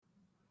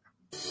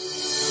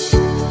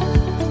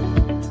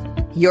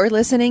You're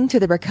listening to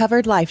the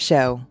Recovered Life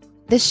Show,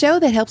 the show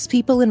that helps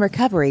people in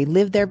recovery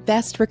live their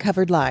best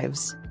recovered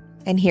lives.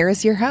 And here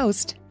is your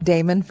host,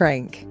 Damon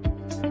Frank.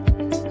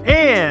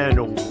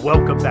 And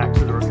welcome back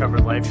to the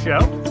Recovered Life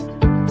Show.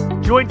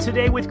 Joined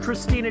today with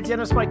Christina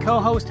Dennis, my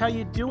co-host. How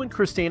you doing,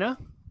 Christina?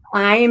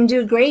 I am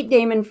doing great,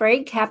 Damon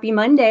Frank. Happy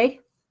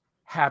Monday.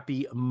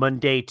 Happy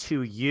Monday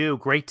to you.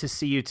 Great to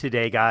see you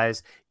today,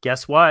 guys.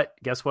 Guess what?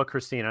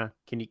 Christina?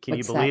 Can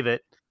you believe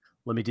it?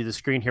 Let me do the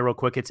screen here real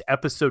quick. It's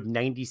episode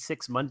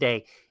 96,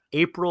 Monday,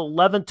 April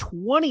 11,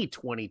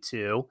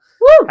 2022.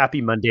 Woo! Happy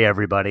Monday,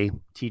 everybody.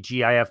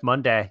 TGIF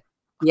Monday.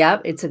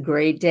 Yep, it's a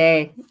great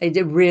day.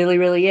 It really,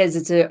 really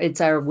is. It's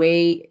our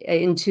way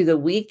into the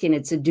week, and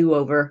it's a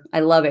do-over.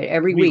 I love it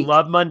every week. We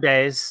love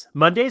Mondays.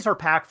 Mondays are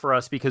packed for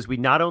us because we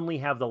not only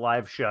have the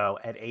live show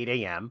at 8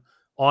 a.m.,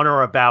 on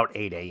or about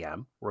 8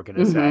 a.m., we're going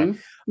to say,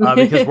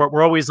 because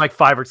we're always like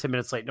 5 or 10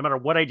 minutes late, no matter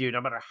what I do, no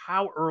matter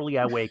how early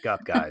I wake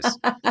up, guys.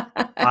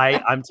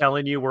 I'm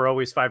telling you, we're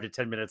always 5 to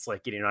 10 minutes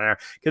late getting on air.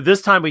 Because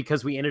this time,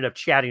 because we ended up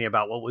chatting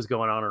about what was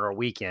going on in our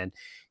weekend.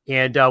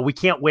 And we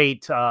can't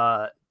wait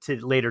to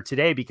later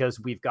today because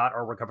we've got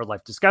our Recovered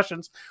Life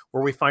discussions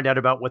where we find out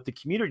about what the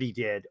community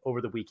did over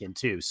the weekend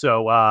too.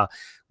 So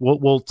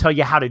we'll tell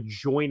you how to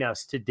join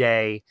us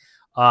today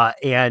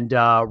and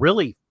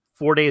really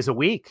 4 days a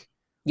week.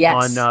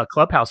 Yes. On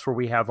Clubhouse where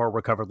we have our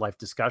Recovered Life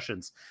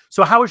discussions.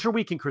 So how was your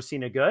weekend,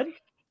 Christina? Good?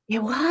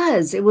 It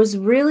was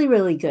really,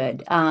 really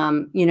good.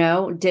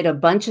 Did a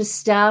bunch of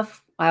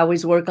stuff. I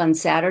always work on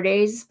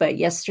Saturdays, but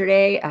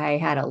yesterday I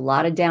had a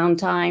lot of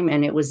downtime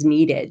and it was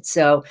needed.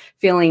 So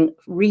feeling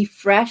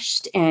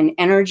refreshed and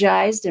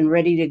energized and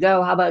ready to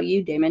go. How about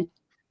you, Damon?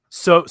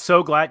 So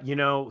glad,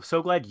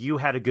 so glad you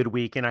had a good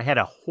weekend. I had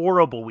a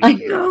horrible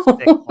weekend. I was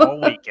sick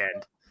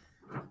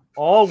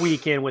all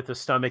weekend with a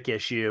stomach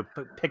issue,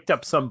 picked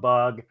up some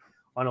bug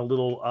on a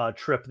little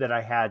trip that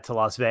I had to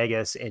Las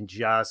Vegas and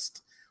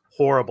just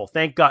horrible.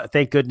 Thank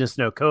goodness,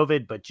 no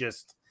COVID, but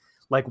just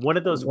like one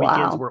of those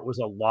weekends where it was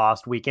a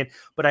lost weekend.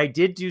 But I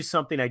did do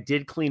something. I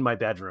did clean my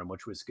bedroom,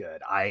 which was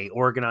good. I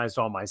organized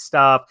all my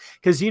stuff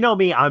because you know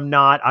me, I'm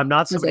not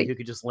somebody who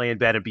could just lay in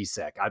bed and be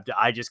sick.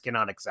 I just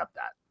cannot accept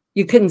that.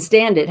 You couldn't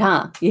stand it,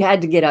 huh? You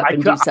had to get up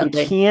and do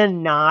something. I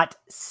cannot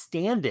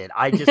stand it.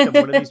 I just am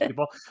one of these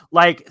people.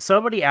 Like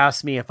somebody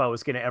asked me if I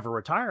was going to ever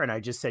retire. And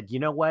I just said, you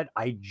know what?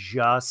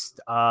 It's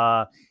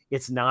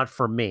not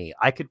for me.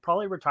 I could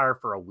probably retire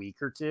for a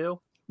week or two.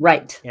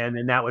 Right. And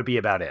then that would be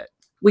about it.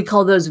 We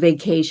call those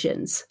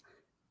vacations.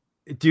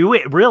 Do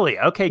it really?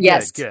 Okay, good,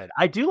 yes. Good.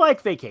 I do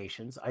like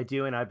vacations. I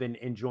do. And I've been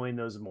enjoying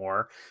those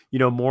more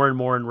and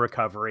more in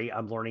recovery.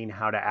 I'm learning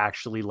how to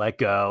actually let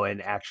go and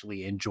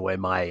actually enjoy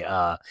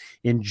my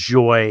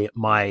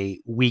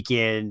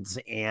weekends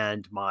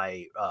and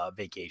my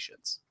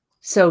vacations.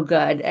 So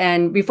good.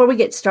 And before we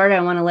get started,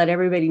 I want to let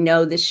everybody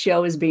know this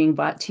show is being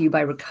brought to you by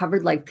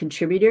Recovered Life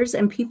contributors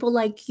and people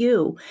like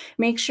you.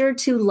 Make sure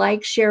to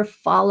like, share,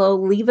 follow,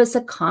 leave us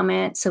a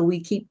comment so we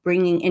keep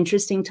bringing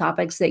interesting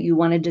topics that you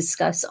want to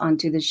discuss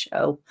onto the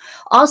show.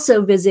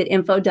 Also visit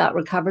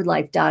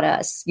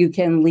info.recoveredlife.us. You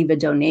can leave a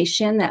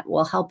donation that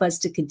will help us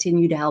to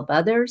continue to help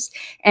others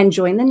and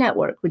join the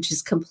network, which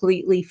is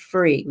completely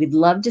free. We'd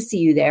love to see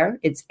you there.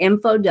 It's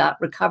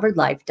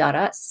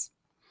info.recoveredlife.us.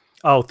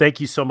 Oh, thank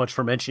you so much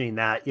for mentioning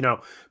that.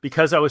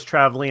 Because I was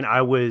traveling,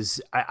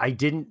 I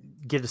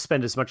didn't get to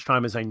spend as much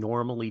time as I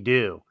normally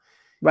do,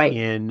 right,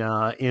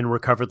 in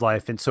Recovered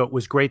Life, and so it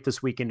was great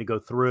this weekend to go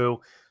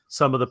through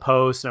some of the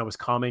posts, and I was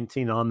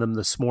commenting on them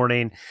this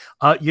morning.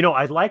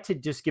 I'd like to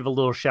just give a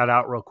little shout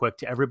out real quick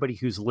to everybody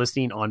who's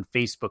listening on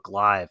Facebook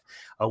Live.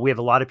 We have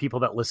a lot of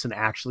people that listen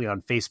actually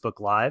on Facebook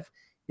Live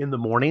in the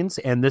mornings,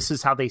 and this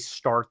is how they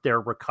start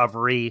their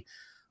recovery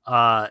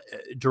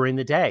during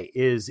the day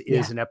is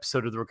an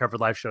episode of the Recovered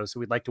Life Show. So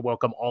we'd like to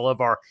welcome all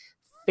of our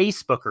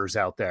Facebookers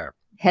out there.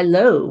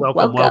 Hello.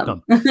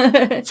 Welcome.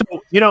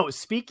 So,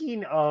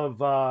 speaking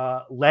of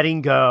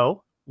letting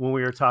go, when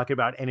we were talking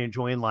about and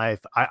enjoying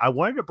life, I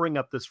wanted to bring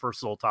up this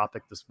first little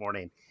topic this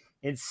morning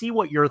and see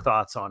what your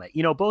thoughts on it.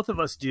 Both of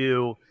us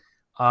do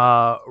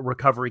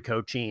recovery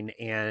coaching,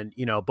 and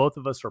both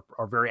of us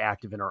are very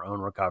active in our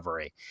own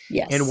recovery.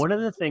 Yes. And one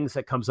of the things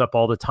that comes up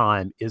all the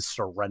time is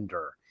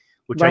surrender,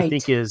 which right. I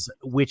think is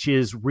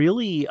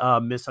really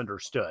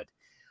misunderstood.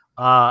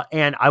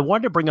 And I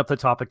wanted to bring up the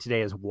topic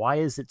today is why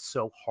is it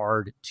so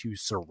hard to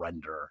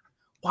surrender?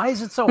 Why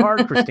is it so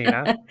hard,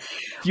 Christina?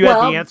 If you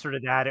had the answer to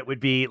that, it would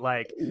be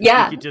like, you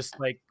could just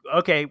like,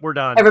 okay, we're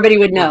done. Everybody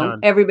would know.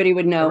 Everybody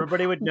would know.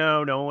 Everybody would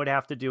know. No one would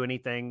have to do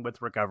anything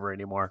with recovery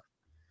anymore.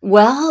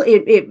 Well,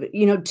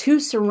 to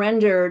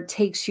surrender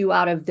takes you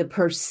out of the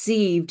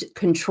perceived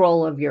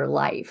control of your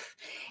life.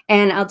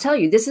 And I'll tell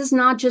you, this is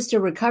not just a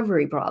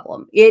recovery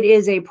problem. It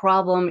is a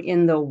problem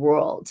in the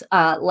world.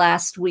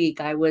 Last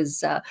week, I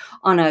was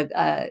on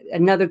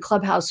another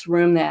Clubhouse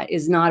room that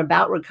is not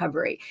about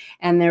recovery.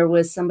 And there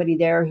was somebody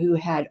there who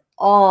had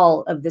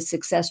all of the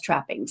success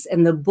trappings.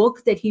 And the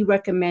book that he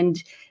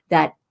recommended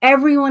that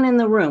everyone in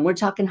the room, we're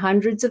talking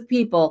hundreds of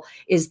people,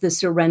 is the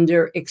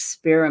surrender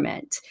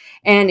experiment.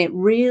 And it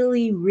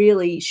really,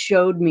 really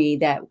showed me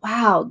that,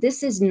 wow,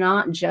 this is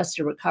not just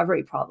a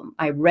recovery problem.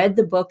 I read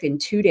the book in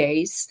 2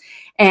 days,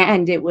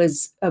 and it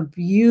was a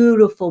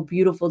beautiful,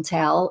 beautiful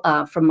tale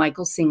from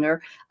Michael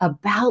Singer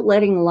about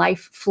letting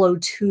life flow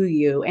to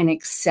you and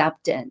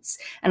acceptance.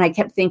 And I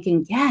kept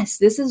thinking, yes,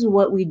 this is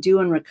what we do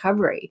in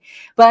recovery.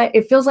 But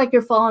it feels like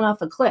you're falling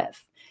off a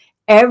cliff.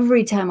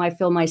 Every time I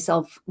feel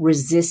myself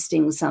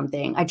resisting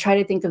something, I try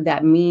to think of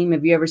that meme.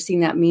 Have you ever seen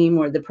that meme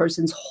where the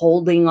person's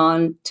holding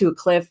on to a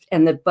cliff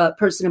and the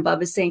person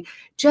above is saying,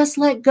 just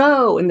let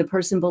go, and the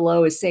person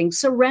below is saying,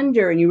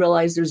 surrender, and you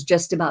realize there's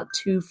just about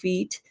 2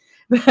 feet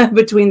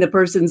between the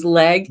person's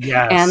leg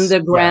and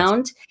the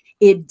ground?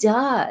 It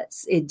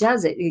does.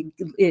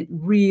 It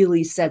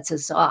really sets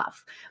us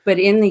off. But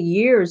in the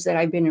years that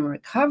I've been in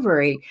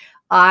recovery,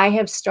 I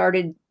have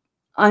started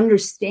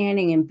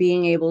understanding and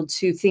being able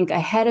to think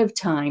ahead of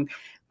time.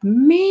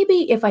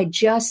 Maybe if I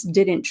just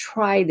didn't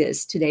try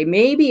this today,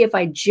 maybe if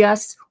I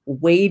just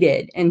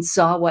waited and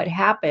saw what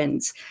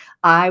happens,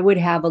 I would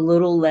have a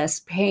little less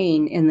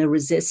pain in the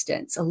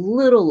resistance, a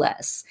little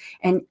less.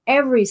 And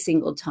every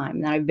single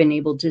time that I've been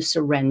able to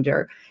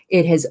surrender,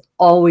 it has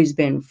always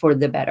been for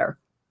the better.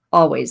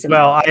 Always.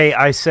 Well,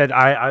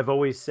 I've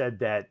always said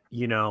that,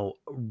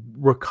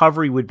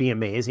 recovery would be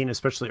amazing,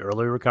 especially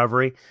early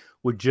recovery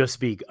would just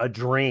be a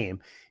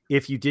dream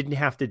if you didn't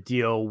have to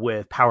deal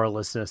with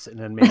powerlessness and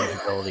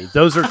unmanageability.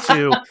 Those are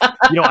two,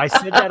 I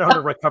said that on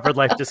a Recovered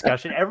Life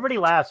discussion. Everybody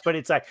laughs, but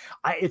it's like,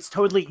 it's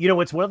totally,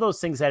 it's one of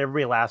those things that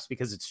everybody laughs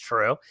because it's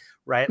true,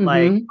 right?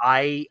 Mm-hmm.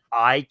 Like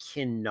I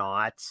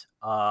cannot,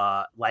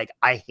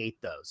 I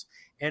hate those.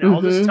 And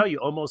I'll just tell you,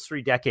 almost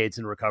 3 decades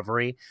in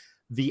recovery,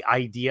 the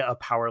idea of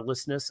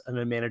powerlessness and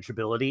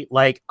unmanageability,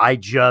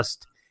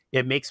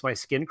 it makes my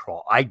skin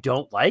crawl. I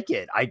don't like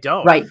it. I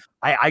don't. Right.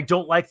 I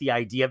don't like the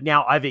idea of,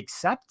 now I've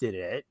accepted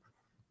it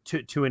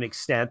to an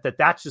extent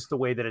that's just the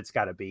way that it's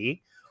got to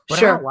be. But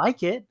I don't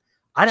like it.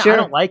 I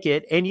don't like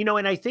it. And,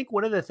 and I think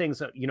one of the things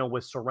that,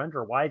 with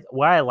surrender, why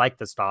I like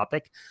this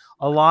topic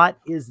a lot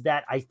is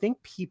that I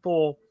think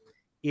people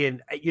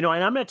and I'm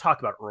going to talk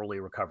about early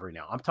recovery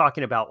now. I'm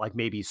talking about like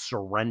maybe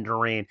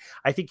surrendering.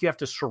 I think you have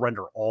to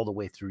surrender all the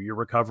way through your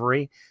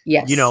recovery.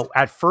 Yes.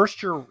 At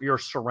first you're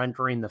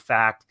surrendering the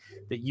fact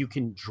that you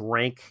can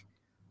drink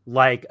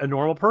like a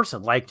normal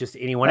person, like just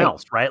anyone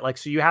else, right? Like,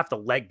 so you have to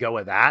let go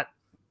of that.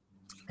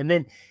 And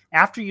then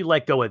after you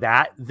let go of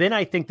that, then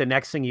I think the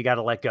next thing you got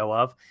to let go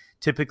of,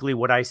 typically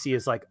what I see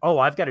is like, oh,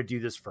 I've got to do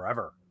this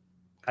forever.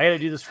 I got to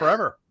do this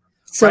forever.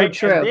 So right?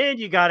 True. And then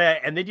you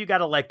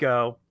gotta let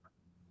go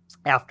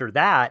after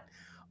that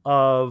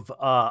of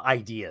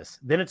ideas.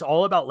 Then it's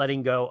all about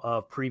letting go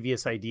of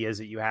previous ideas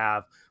that you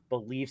have,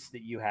 beliefs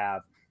that you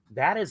have.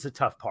 That is the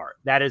tough part.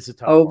 That is the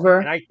tough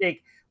part. And I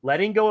think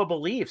letting go of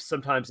beliefs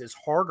sometimes is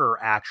harder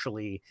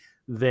actually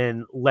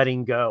than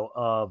letting go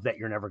of that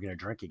you're never going to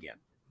drink again.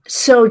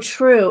 So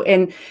true.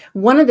 And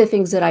one of the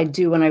things that I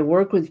do when I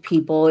work with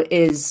people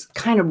is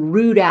kind of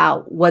root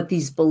out what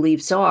these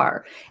beliefs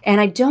are. And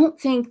I don't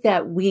think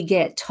that we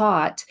get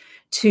taught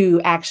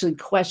to actually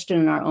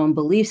question our own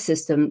belief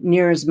system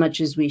near as much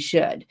as we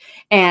should.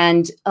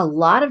 And a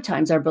lot of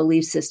times our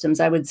belief systems,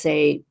 I would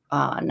say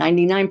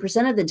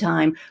 99% of the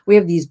time, we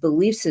have these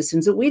belief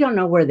systems that we don't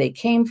know where they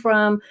came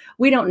from.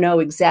 We don't know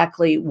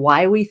exactly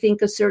why we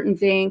think a certain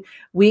thing.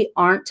 We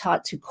aren't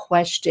taught to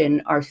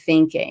question our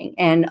thinking.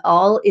 And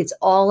it's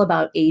all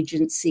about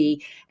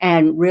agency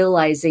and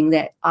realizing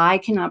that I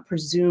cannot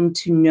presume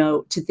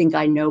to think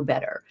I know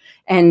better.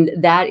 And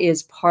that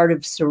is part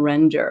of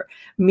surrender.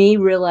 Me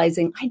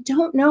realizing I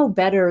don't know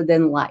better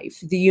than life,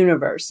 the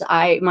universe.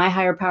 My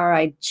higher power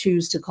I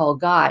choose to call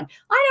God.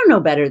 I don't know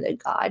better than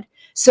God.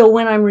 So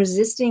when I'm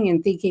resisting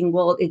and thinking,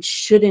 well, it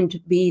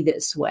shouldn't be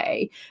this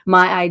way,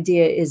 my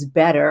idea is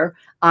better,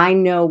 I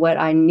know what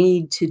I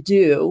need to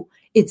do,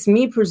 it's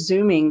me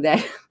presuming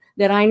that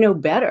I know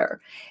better.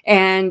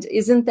 And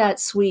isn't that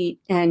sweet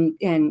and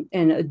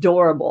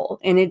adorable?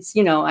 And it's,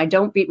 I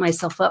don't beat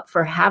myself up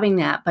for having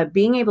that, but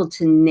being able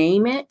to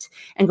name it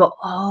and go,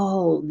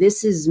 oh,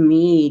 this is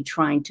me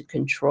trying to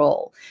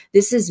control.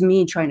 This is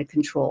me trying to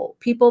control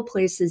people,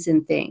 places,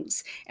 and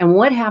things. And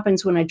what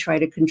happens when I try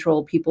to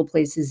control people,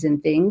 places,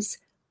 and things?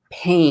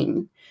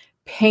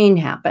 Pain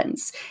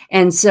happens.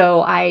 And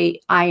so I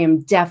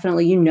am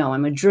definitely,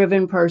 I'm a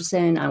driven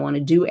person. I want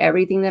to do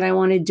everything that I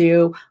want to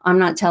do. I'm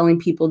not telling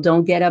people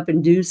don't get up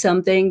and do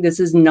something.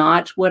 This is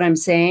not what I'm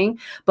saying.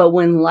 But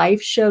when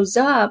life shows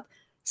up,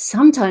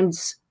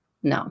 sometimes,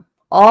 no,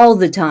 all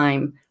the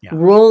time,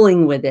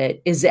 rolling with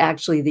it is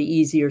actually the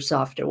easier,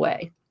 softer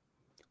way.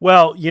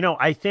 Well,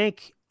 I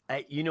think,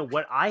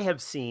 what I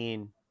have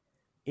seen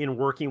in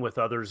working with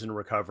others in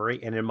recovery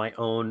and in my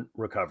own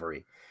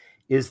recovery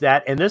is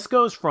that, and this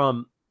goes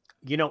from,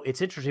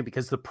 it's interesting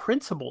because the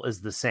principle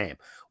is the same,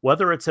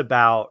 whether it's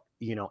about,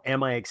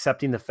 am I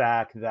accepting the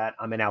fact that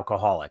I'm an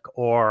alcoholic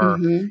or,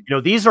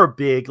 these are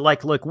big,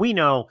 look, we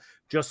know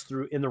just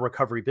through in the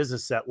recovery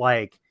business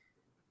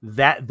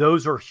that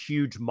those are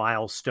huge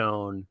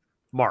milestone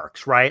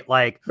marks, right?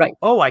 Like, Right.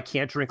 oh, I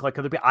can't drink like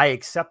other people. I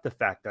accept the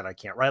fact that I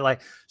can't, right?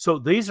 Like, so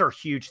these are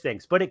huge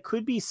things, but it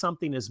could be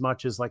something as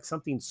much as like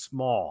something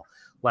small,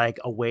 like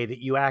a way that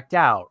you act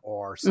out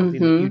or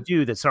something that you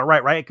do that's not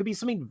right, right? It could be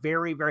something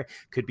very, very,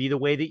 could be the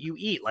way that you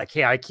eat. Like,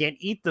 hey, I can't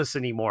eat this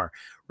anymore,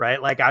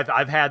 right? Like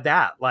I've had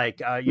that. Like,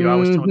 you know, I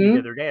was telling you the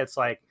other day, it's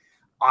like,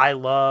 I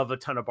love a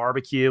ton of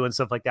barbecue and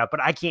stuff like that,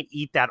 but I can't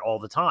eat that all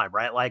the time,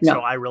 right? Like,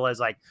 so I realized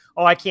like,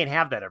 oh, I can't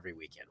have that every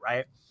weekend,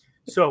 right?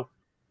 So,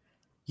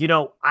 you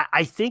know,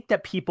 I think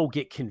that people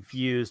get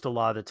confused a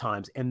lot of the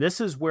times, and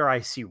this is where I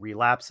see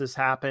relapses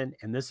happen,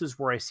 and this is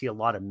where I see a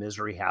lot of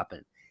misery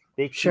happen.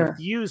 They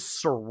confuse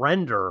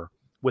surrender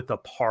with a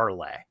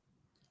parlay,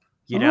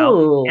 you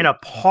know, and a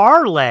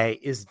parlay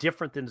is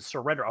different than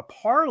surrender. A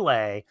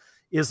parlay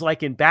is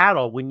like in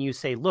battle when you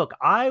say, look,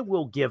 I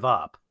will give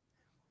up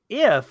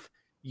if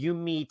you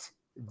meet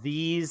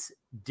these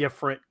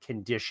different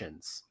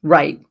conditions.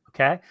 Right.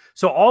 Okay.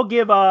 So I'll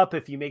give up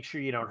if you make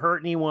sure you don't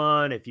hurt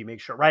anyone, if you make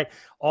sure, right.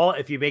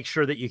 If you make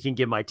sure that you can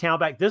give my town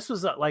back. This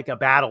was like a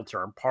battle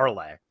term,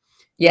 parlay.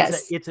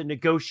 Yes. It's a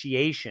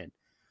negotiation.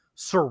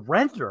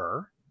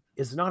 Surrender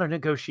is not a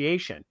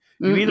negotiation.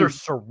 You either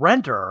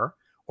surrender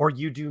or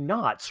you do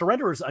not.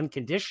 Surrender is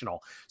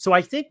unconditional. So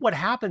I think what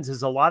happens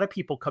is a lot of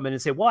people come in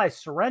and say, well, I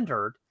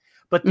surrendered,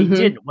 but they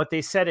didn't. What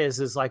they said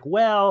is like,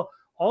 well,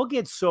 I'll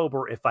get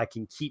sober if I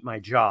can keep my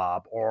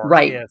job, or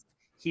if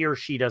he or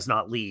she does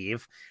not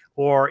leave,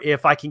 or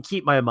if I can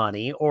keep my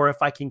money, or if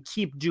I can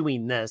keep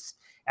doing this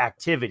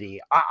activity,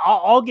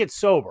 I'll get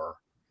sober,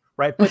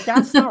 right? But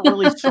that's not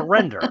really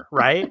surrender,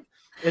 right?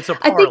 It's a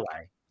parlay.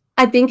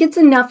 I think it's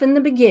enough in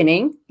the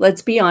beginning.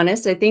 Let's be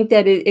honest. I think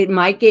that it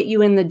might get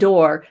you in the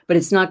door, but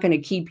it's not going to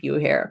keep you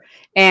here.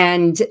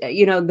 And,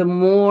 you know, the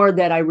more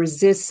that I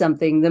resist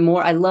something, the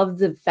more I love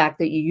the fact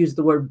that you use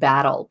the word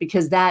battle,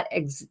 because that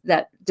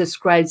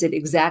describes it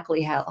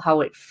exactly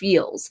how it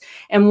feels.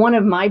 And one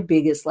of my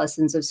biggest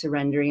lessons of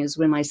surrendering is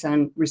when my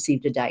son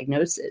received a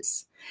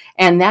diagnosis.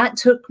 And that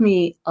took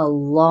me a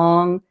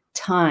long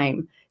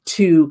time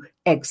to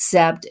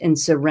accept and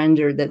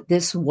surrender that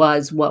this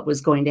was what was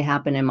going to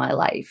happen in my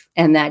life,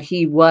 and that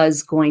he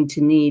was going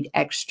to need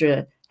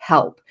extra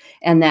help,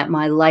 and that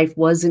my life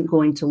wasn't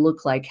going to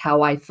look like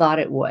how I thought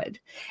it would.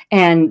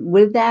 And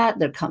with that,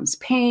 there comes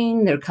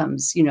pain, there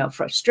comes, you know,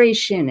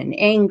 frustration and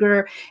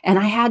anger. And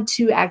I had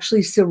to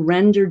actually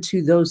surrender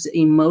to those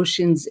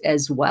emotions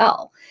as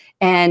well.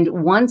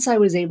 And once I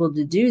was able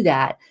to do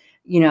that,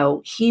 you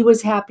know, he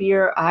was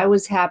happier, I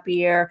was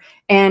happier.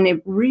 And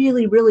it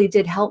really, really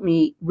did help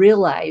me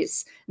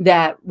realize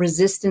that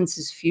resistance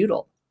is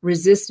futile.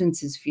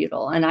 Resistance is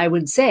futile. And I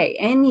would say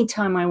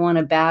anytime I want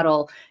to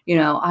battle, you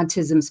know,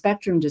 autism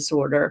spectrum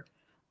disorder,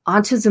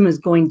 autism is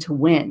going to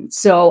win.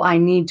 So I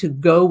need to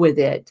go with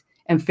it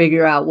and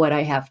figure out what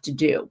I have to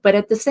do. But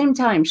at the same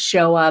time,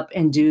 show up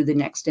and do the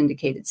next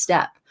indicated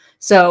step.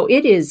 So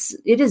it is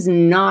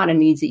not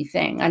an easy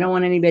thing. I don't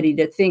want anybody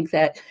to think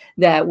that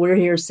we're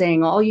here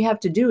saying all you have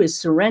to do is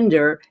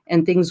surrender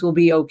and things will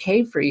be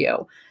okay for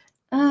you.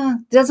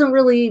 Doesn't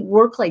really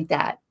work like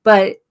that.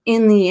 But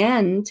in the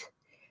end,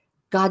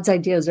 God's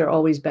ideas are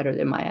always better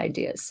than my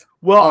ideas.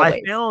 Well,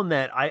 always.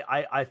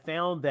 I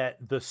found that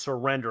the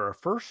surrender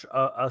first,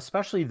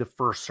 especially the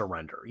first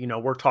surrender, you know,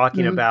 we're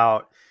talking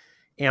about,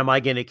 am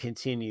I going to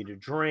continue to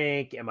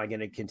drink? Am I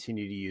going to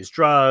continue to use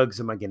drugs?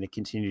 Am I going to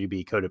continue to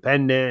be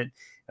codependent?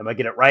 Am I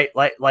going to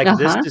like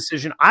this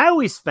decision? I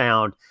always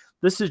found,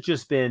 this has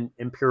just been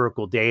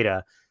empirical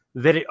data,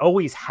 that it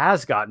always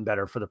has gotten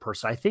better for the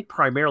person. I think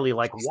primarily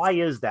like, why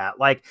is that?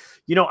 Like,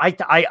 you know,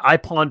 I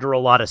ponder a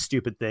lot of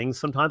stupid things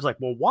sometimes, like,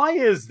 well, why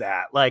is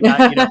that? Like,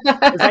 you know,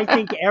 because I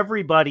think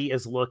everybody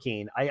is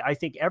looking. I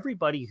think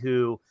everybody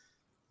who,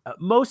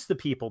 most of the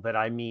people that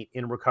I meet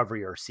in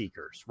recovery are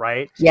seekers,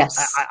 right?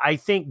 Yes. I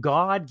think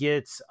God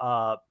gets,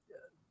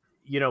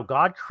 you know,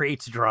 God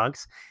creates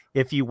drunks,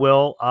 if you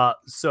will.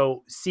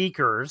 So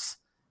seekers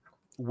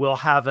will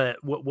have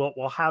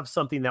we'll have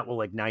something that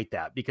will ignite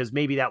that, because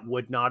maybe that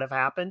would not have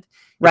happened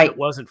if it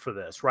wasn't for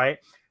this, right?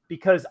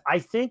 Because I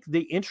think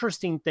the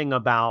interesting thing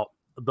about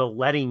the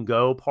letting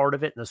go part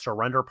of it and the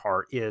surrender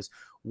part is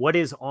what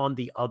is on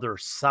the other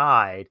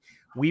side.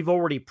 We've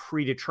already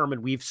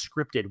predetermined, we've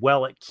scripted,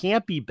 well, it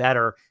can't be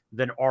better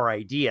than our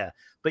idea,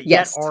 but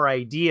yet our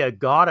idea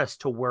got us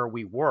to where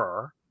we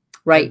were.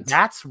 Right.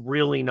 That's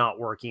really not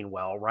working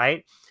well,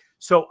 right?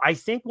 So I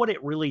think what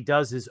it really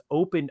does is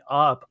open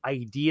up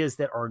ideas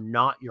that are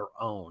not your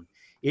own.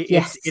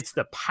 It's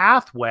the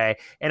pathway.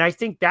 And I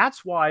think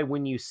that's why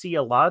when you see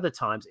a lot of the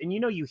times, and you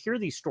know, you hear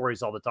these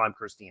stories all the time,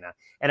 Christina,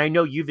 and I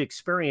know you've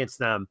experienced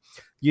them,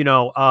 you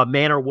know, a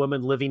man or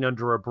woman living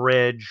under a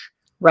bridge,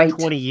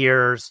 20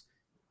 years,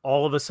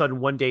 all of a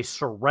sudden one day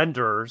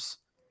surrenders,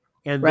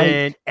 and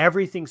then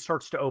everything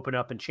starts to open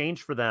up and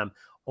change for them,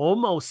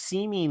 almost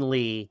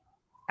seemingly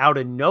out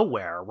of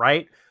nowhere,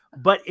 right?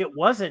 but it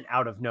wasn't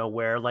out of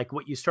nowhere. Like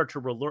what you start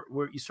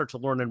to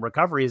learn in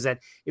recovery is that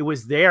it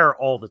was there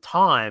all the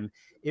time.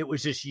 It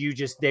was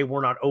just they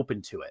were not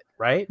open to it.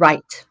 Right.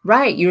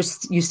 Right. You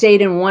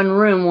stayed in one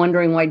room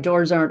wondering why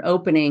doors aren't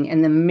opening.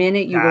 And the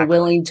minute you were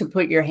willing to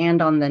put your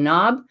hand on the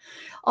knob,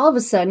 all of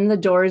a sudden the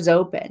door is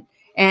open.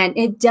 And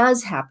it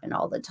does happen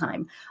all the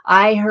time.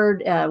 I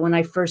heard when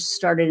I first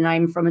started, and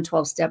I'm from a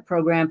 12-step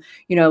program,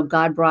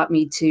 God brought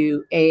me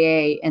to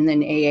AA, and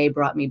then AA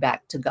brought me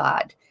back to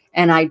God.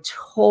 And I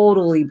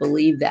totally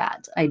believe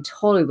that. I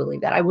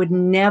would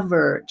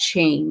never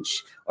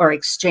change or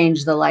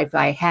exchange the life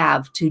I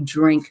have to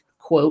drink,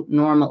 quote,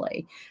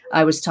 normally.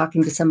 I was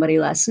talking to somebody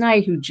last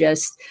night who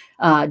just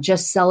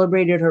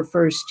celebrated her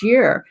first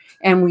year.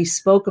 And we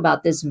spoke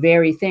about this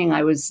very thing.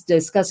 I was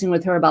discussing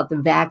with her about the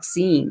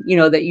vaccine,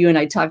 that you and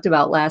I talked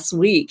about last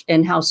week,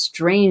 and how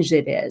strange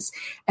it is.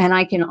 And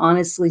I can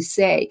honestly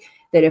say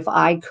that if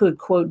I could,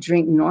 quote,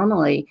 drink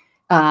normally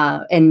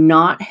and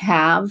not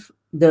have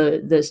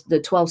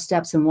the 12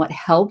 steps and what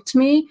helped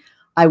me,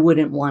 I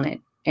wouldn't want it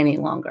any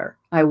longer.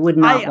 I would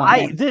not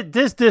want it.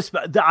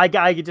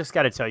 I just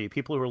got to tell you,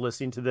 people who are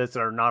listening to this that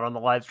are not on the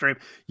live stream,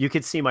 you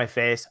can see my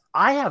face.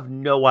 I have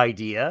no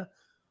idea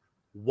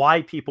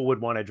why people would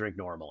want to drink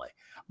normally.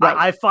 Right.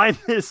 I find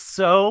this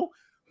so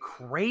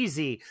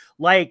crazy.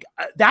 Like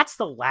that's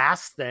the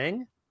last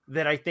thing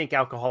that I think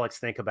alcoholics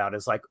think about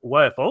is like,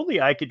 well, if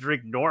only I could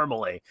drink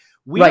normally.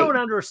 We don't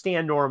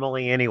understand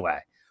normally anyway.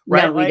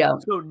 Right. No, we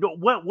don't. So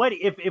what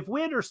if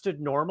we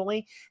understood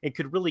normally and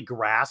could really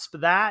grasp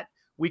that,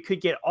 we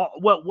could get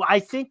I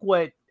think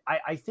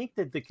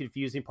that the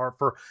confusing part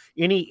for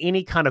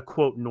any kind of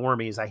quote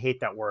normies, I hate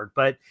that word,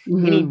 but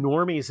any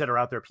normies that are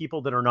out there,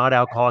 people that are not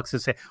alcoholics,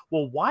 and say,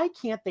 well, why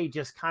can't they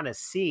just kind of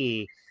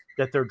see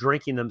that they're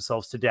drinking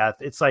themselves to death?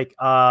 It's like,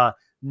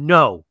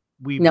 no,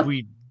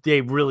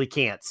 they really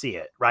can't see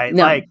it. Right.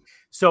 No. Like,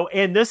 so,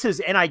 and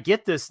I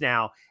get this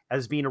now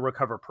as being a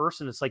recovered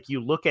person. It's like,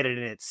 you look at it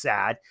and it's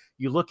sad.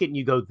 You look at it and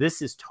you go,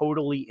 this is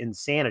totally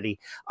insanity.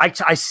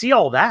 I see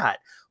all that.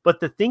 But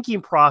the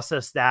thinking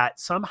process that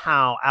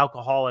somehow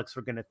alcoholics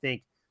are going to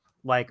think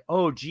like,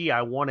 oh, gee,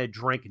 I want to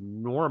drink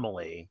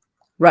normally.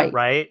 Right.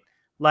 Right.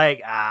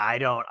 Like, I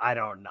don't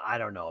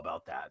know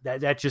about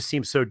that. That just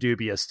seems so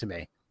dubious to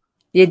me.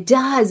 It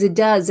does.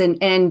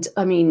 And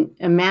I mean,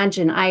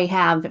 imagine I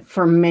have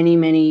for many,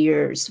 many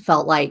years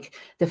felt like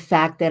the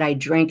fact that I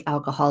drank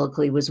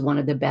alcoholically was one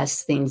of the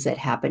best things that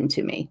happened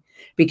to me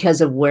because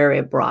of where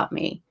it brought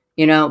me.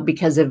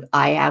 Because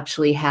I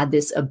actually had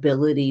this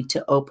ability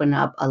to open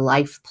up a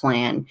life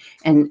plan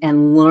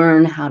and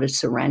learn how to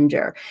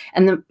surrender.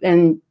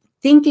 And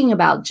thinking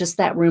about just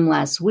that room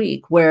last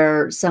week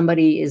where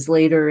somebody is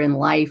later in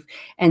life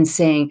and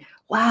saying,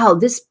 wow,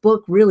 this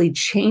book really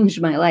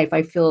changed my life.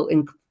 I feel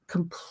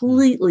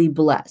completely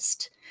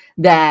blessed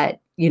that,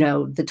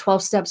 the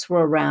 12 steps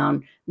were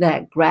around,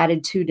 that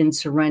gratitude and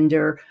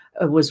surrender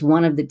was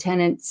one of the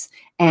tenets.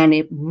 And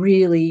it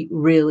really,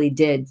 really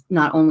did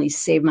not only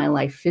save my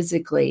life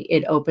physically,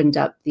 it opened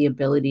up the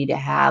ability to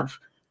have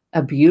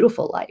a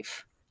beautiful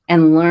life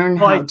and learn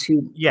how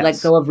to let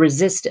go of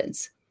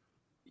resistance.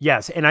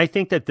 Yes. And I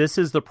think that this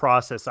is the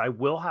process. I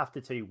will have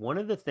to tell you, one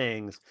of the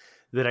things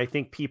that I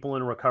think people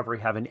in recovery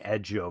have an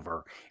edge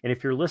over. And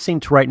if you're listening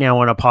to right now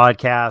on a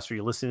podcast or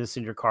you're listening to this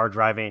in your car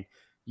driving,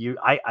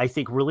 I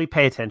think really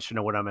pay attention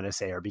to what I'm going to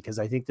say here, because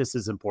I think this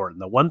is important.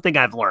 The one thing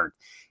I've learned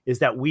is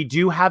that we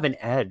do have an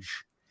edge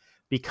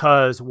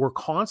because we're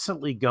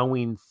constantly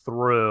going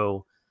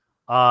through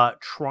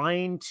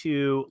trying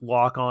to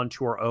lock on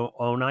to our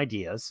own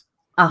ideas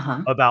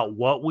about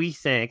what we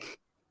think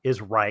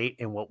is right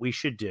and what we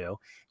should do.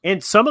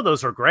 And some of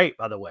those are great,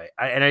 by the way.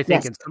 I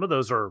think and some of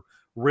those are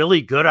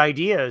really good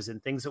ideas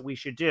and things that we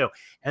should do.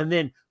 And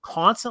then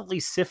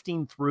constantly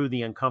sifting through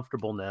the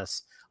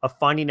uncomfortableness of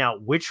finding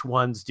out which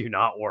ones do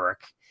not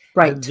work.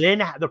 Right. And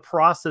then the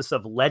process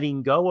of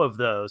letting go of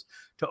those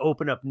to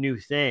open up new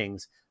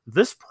things.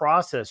 This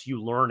process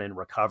you learn in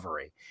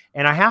recovery.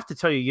 And I have to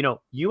tell you,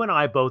 you and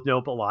I both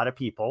know a lot of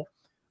people,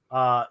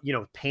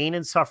 pain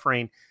and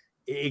suffering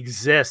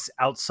exists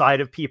outside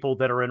of people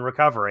that are in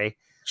recovery.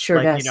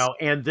 Sure does.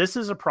 And this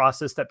is a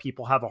process that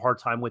people have a hard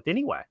time with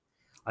anyway.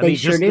 I They mean,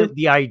 sure just do.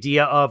 the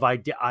idea of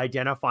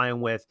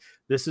identifying with,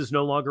 this is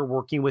no longer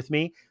working with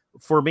me.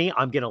 For me,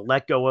 I'm going to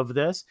let go of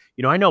this.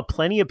 I know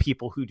plenty of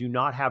people who do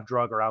not have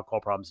drug or alcohol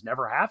problems,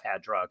 never have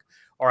had drug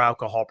or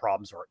alcohol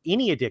problems or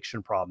any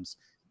addiction problems,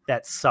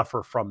 that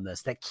suffer from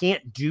this, that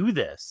can't do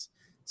this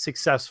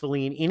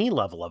successfully in any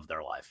level of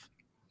their life.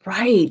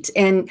 Right.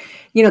 And,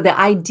 the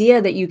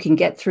idea that you can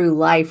get through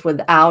life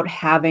without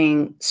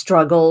having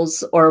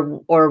struggles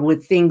or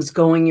with things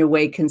going your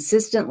way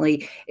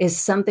consistently is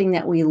something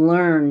that we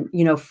learn,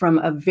 from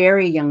a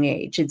very young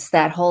age. It's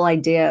that whole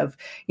idea of,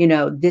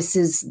 this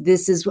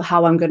is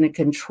how I'm going to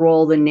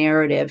control the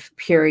narrative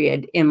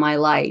period in my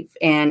life.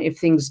 And if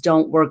things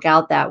don't work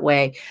out that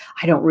way,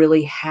 I don't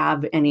really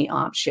have any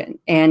option.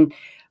 And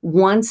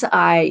once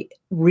I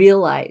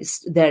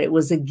realized that it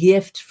was a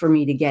gift for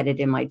me to get it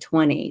in my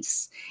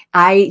 20s.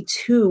 I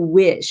too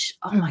wish,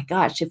 oh my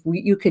gosh, if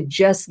you could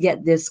just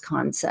get this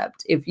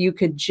concept, if you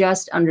could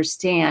just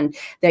understand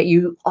that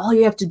all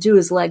you have to do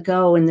is let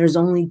go, and there's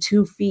only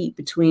 2 feet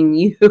between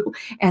you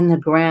and the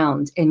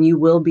ground, and you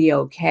will be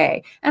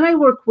okay. And I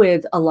work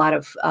with a lot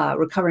of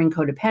recovering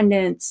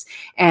codependents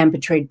and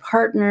betrayed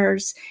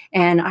partners,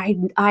 and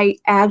I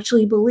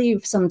actually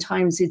believe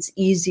sometimes it's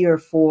easier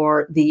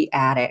for the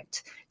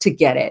addict to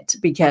get it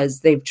because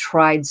they've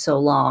tried so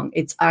long.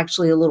 It's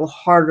actually a little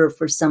harder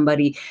for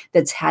somebody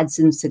that's had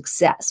some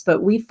success.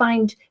 But we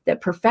find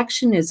that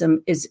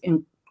perfectionism is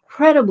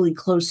incredibly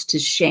close to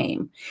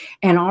shame.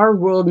 And our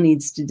world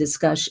needs to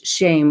discuss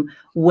shame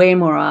way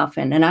more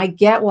often. And I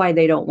get why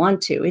they don't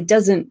want to. It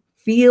doesn't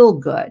feel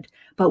good,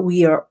 but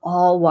we are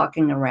all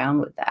walking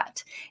around with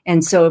that.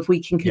 And so if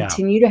we can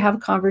continue to have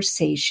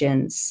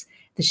conversations,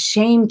 the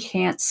shame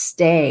can't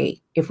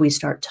stay if we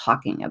start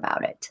talking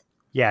about it.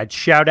 Yeah,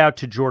 shout out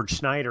to George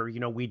Snyder.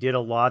 We did a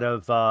lot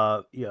of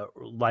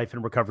life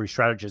and recovery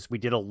strategists. We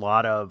did a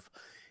lot of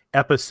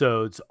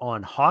episodes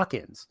on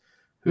Hawkins,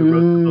 who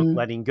wrote the book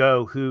Letting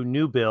Go, who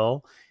knew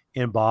Bill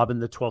and Bob in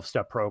the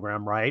 12-step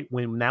program, right?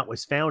 When that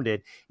was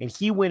founded. And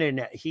he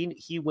went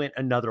he went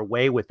another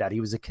way with that.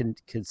 He was a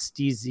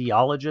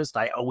kinesthesiologist.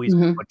 I always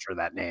butcher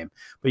that name,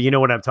 but you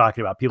know what I'm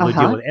talking about. People who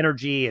deal with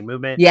energy and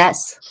movement.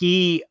 Yes.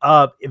 He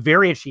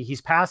very interesting.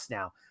 He's passed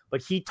now.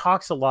 But he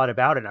talks a lot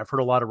about it. I've heard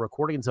a lot of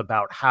recordings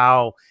about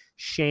how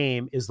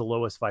shame is the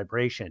lowest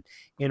vibration,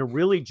 and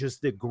really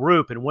just the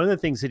group. And one of the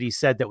things that he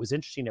said that was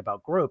interesting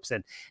about groups,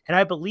 and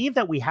I believe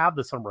that we have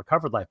this on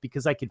Recovered Life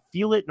because I could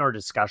feel it in our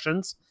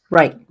discussions.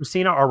 Right.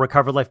 Christina, our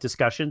Recovered Life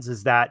discussions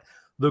is that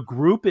the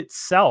group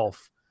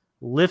itself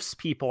lifts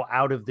people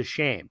out of the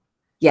shame.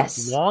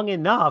 Yes. Long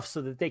enough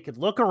so that they could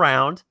look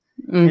around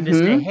and to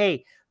say,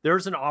 hey,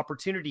 there's an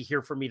opportunity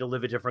here for me to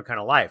live a different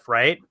kind of life,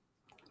 right?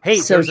 Hey,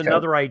 there's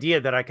another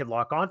idea that I could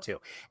lock onto.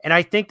 And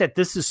I think that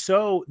this is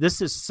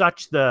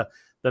such the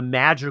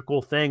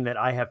magical thing that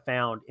I have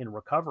found in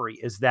recovery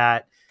is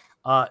that,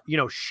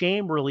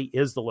 shame really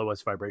is the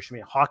lowest vibration. I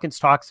mean, Hawkins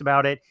talks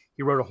about it.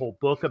 He wrote a whole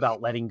book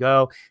about letting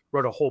go,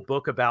 wrote a whole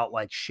book about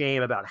like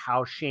shame, about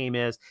how shame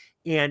is.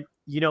 And,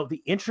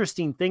 the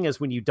interesting thing is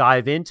when you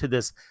dive into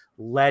this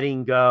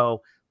letting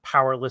go,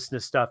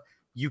 powerlessness stuff,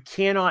 you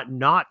cannot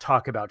not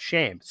talk about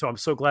shame. So I'm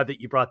so glad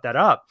that you brought that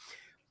up.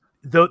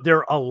 Though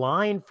they're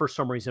aligned for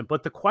some reason.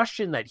 But the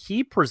question that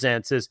he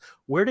presents is,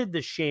 where did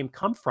this shame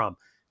come from?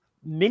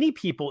 Many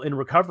people in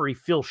recovery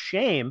feel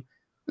shame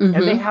and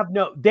they have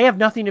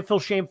nothing to feel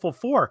shameful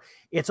for.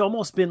 It's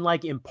almost been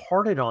like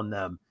imparted on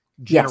them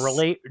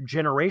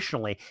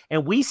generationally.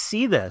 And we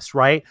see this,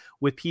 right,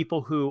 with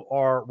people who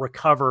are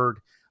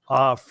recovered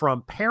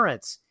from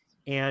parents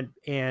and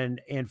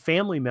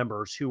family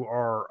members who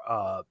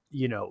are,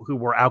 who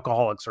were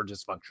alcoholics or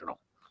dysfunctional.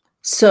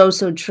 So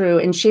true.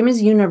 And shame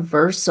is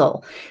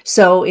universal.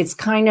 So it's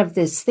kind of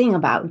this thing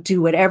about do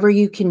whatever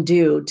you can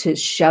do to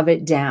shove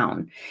it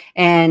down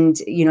and,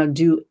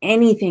 do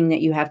anything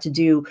that you have to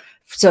do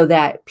so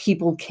that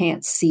people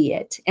can't see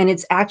it. And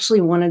it's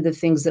actually one of the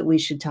things that we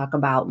should talk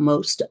about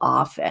most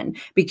often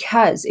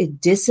because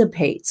it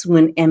dissipates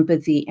when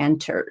empathy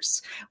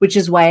enters, which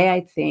is why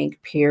I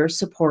think peer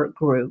support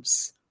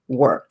groups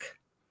work.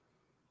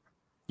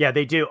 Yeah,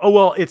 they do. Oh,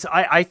 well,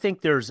 I think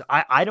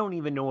I don't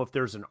even know if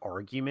there's an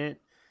argument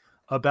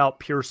about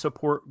peer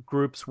support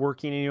groups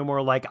working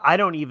anymore. Like, I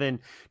don't even,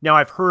 now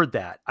I've heard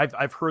that.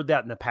 I've heard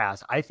that in the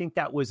past. I think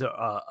that was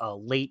a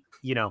late,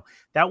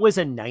 that was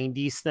a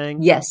 90s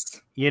thing.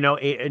 Yes. A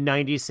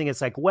 90s thing.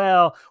 It's like,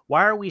 well,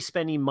 why are we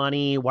spending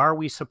money? Why are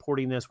we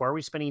supporting this? Why are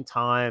we spending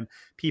time?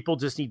 People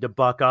just need to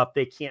buck up.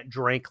 They can't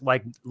drink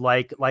like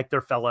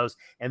their fellows.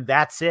 And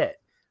that's it.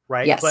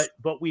 Right. Yes.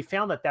 But we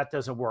found that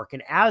doesn't work.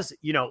 And as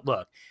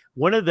look,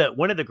 one of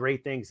the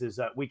great things is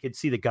that we could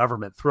see the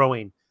government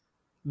throwing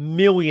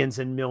millions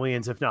and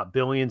millions, if not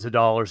billions of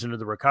dollars into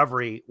the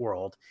recovery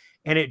world,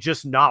 and it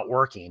just not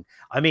working.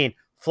 I mean,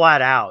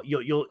 flat out,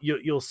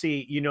 you'll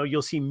see,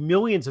 you'll see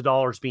millions of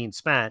dollars being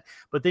spent,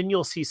 but then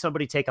you'll see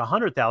somebody take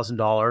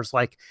 $100,000.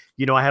 Like,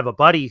 I have a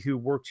buddy who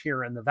worked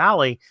here in the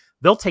Valley.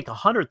 They'll take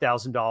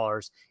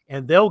 $100,000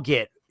 and they'll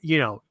get,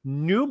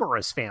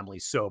 numerous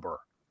families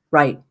sober.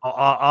 Right.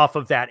 Off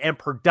of that and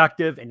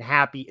productive and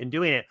happy in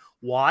doing it.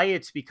 Why?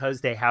 It's because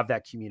they have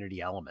that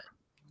community element.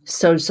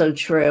 So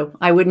true.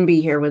 I wouldn't be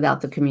here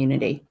without the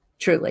community.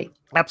 Truly.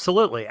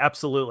 Absolutely.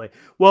 Absolutely.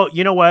 Well,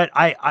 you know what?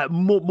 I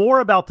more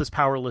about this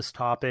powerless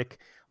topic.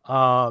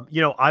 I'm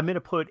going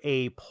to put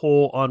a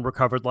poll on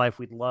Recovered Life.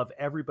 We'd love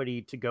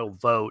everybody to go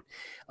vote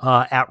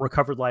at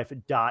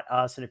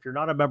recoveredlife.us. And if you're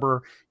not a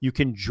member, you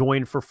can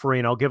join for free.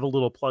 And I'll give a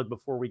little plug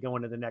before we go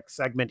into the next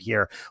segment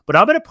here. But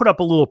I'm going to put up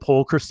a little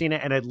poll, Christina,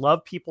 and I'd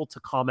love people to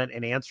comment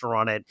and answer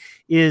on it.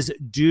 Is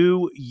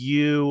do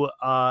you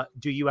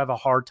have a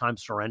hard time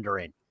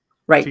surrendering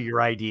to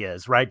your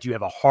ideas? Right? Do you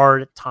have a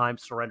hard time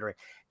surrendering?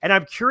 And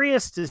I'm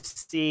curious to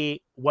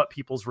see what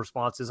people's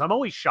response is. I'm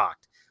always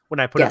shocked when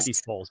I put up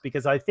these polls,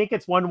 because I think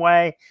it's one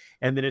way,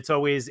 and then it's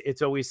always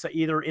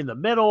either in the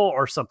middle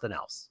or something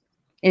else.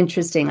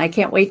 Interesting. I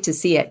can't wait to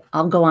see it.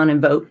 I'll go on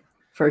and vote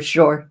for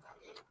sure.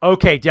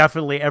 Okay,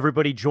 definitely.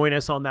 Everybody join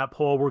us on that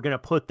poll. We're going to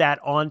put that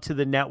onto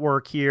the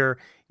network here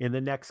in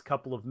the next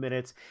couple of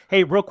minutes.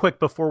 Hey, real quick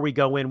before we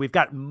go in, we've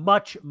got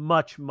much,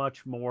 much,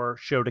 much more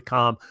show to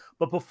come.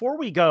 But before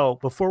we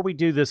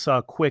do this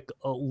quick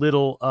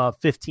little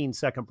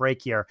 15-second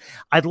break here,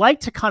 I'd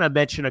like to kind of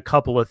mention a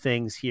couple of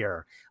things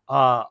here.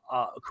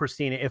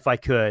 Christina, if I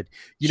could,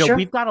 Sure.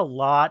 We've got a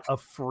lot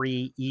of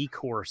free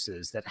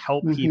e-courses that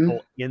help people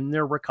in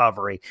their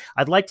recovery.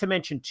 I'd like to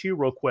mention two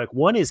real quick.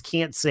 One is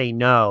Can't Say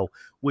No,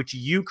 which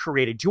you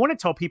created. Do you want to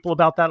tell people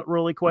about that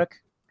really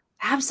quick?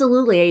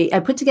 Absolutely. I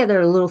put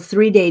together a little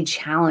 3-day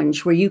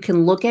challenge where you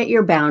can look at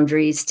your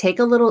boundaries, take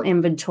a little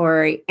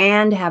inventory,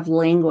 and have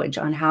language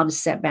on how to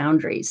set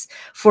boundaries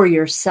for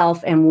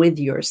yourself and with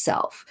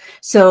yourself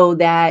so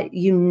that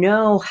you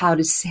know how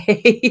to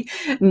say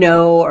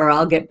no, or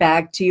I'll get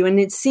back to you. And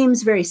it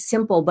seems very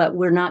simple, but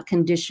we're not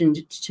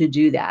conditioned to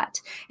do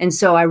that. And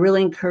so I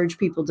really encourage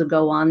people to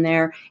go on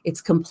there.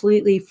 It's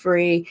completely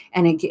free,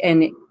 and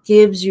it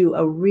gives you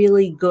a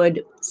really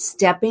good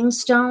stepping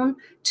stone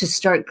to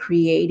start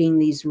creating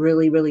these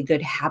really, really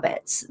good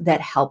habits that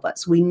help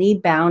us. We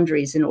need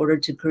boundaries in order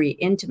to create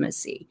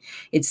intimacy.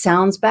 It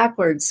sounds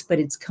backwards, but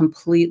it's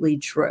completely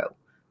true.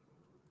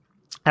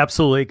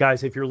 Absolutely,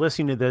 guys. If you're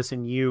listening to this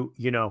and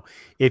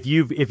if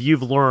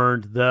you've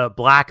learned the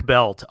black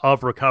belt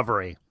of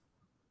recovery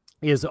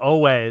is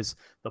always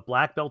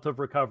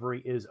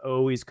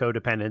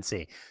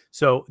codependency.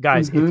 So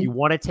guys, if you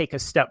want to take a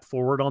step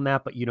forward on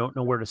that, but you don't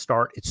know where to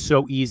start, it's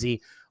so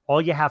easy. All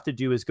you have to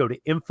do is go to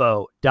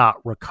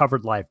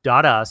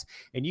info.recoveredlife.us,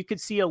 and you can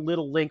see a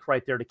little link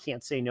right there to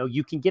Can't Say No.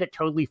 You can get it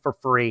totally for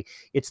free.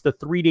 It's the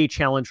 3-day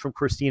challenge from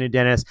Christina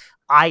Dennis.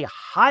 I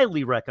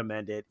highly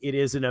recommend it. It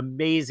is an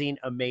amazing,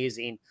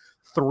 amazing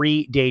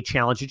 3-day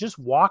challenge. It just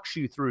walks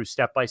you through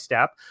step by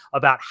step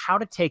about how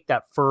to take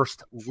that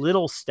first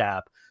little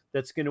step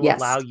that's going to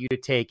allow you to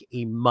take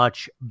a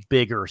much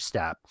bigger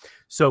step.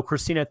 So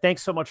Christina,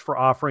 thanks so much for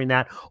offering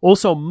that.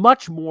 Also,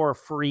 much more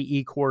free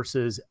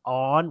e-courses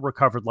on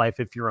Recovered Life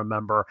if you're a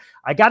member.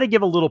 I got to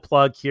give a little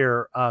plug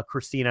here,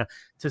 Christina,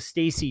 to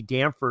Stacey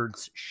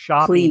Danford's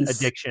shopping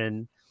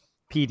addiction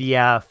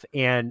PDF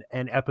and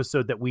an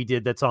episode that we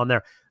did that's on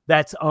there.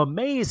 That's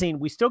amazing.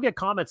 We still get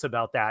comments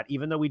about that,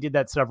 even though we did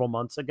that several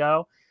months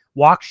ago.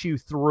 Walks you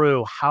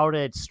through how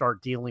to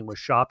start dealing with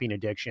shopping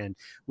addiction,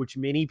 which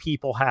many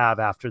people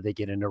have after they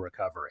get into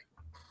recovery.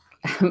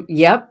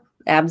 Yep,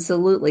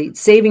 absolutely.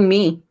 Saving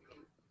me.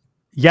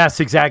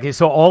 Yes, exactly.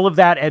 So all of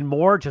that and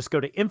more, just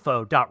go to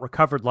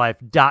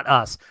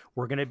info.recoveredlife.us.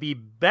 We're going to be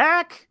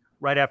back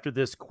right after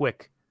this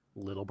quick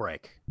little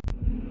break.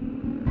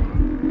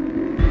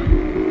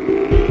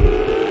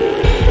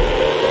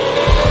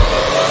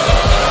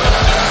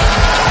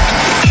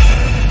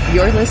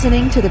 You're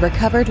listening to the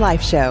Recovered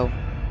Life Show.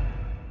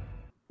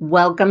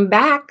 Welcome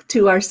back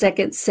to our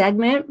second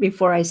segment.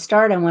 Before I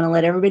start, I want to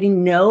let everybody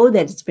know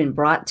that it's been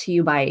brought to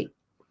you by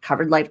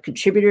Recovered Life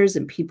contributors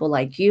and people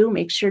like you.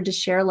 Make sure to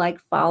share, like,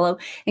 follow,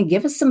 and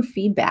give us some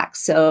feedback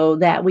so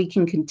that we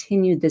can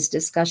continue this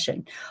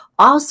discussion.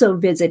 Also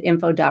visit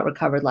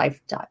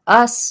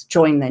info.recoveredlife.us,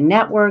 join the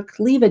network,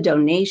 leave a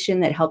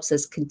donation that helps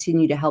us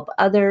continue to help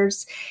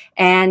others,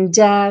 and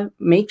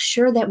make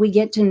sure that we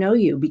get to know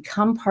you,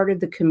 become part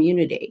of the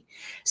community.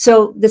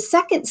 So the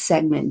second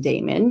segment,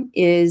 Damon,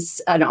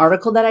 is an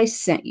article that I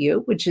sent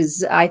you, which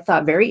is, I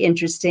thought, very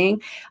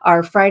interesting.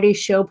 Our Friday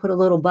show put a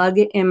little bug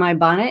in my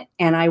bonnet,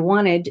 and I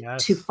wanted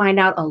to find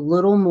out a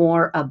little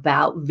more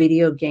about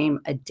video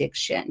game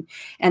addiction.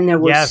 And there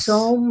were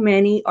so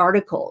many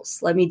articles,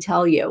 let me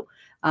tell you.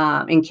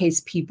 In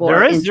case people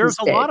are interested. There's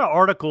a lot of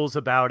articles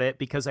about it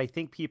because I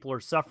think people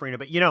are suffering.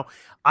 But,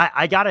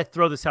 I got to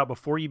throw this out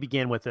before you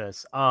begin with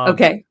this.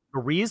 Okay. The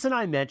reason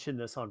I mentioned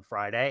this on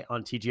Friday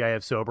on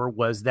TGIF Sober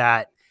was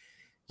that,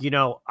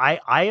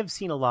 I have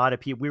seen a lot of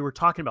people. We were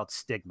talking about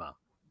stigma,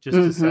 just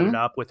to set it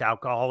up with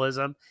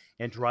alcoholism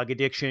and drug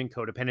addiction,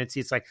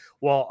 codependency. It's like,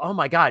 well, oh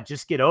my God,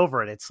 just get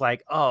over it. It's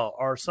like,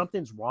 or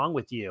something's wrong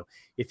with you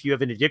if you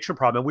have an addiction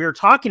problem. And we were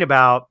talking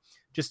about,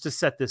 just to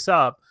set this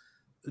up,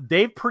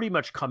 they've pretty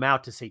much come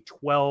out to say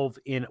 12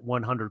 in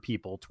 100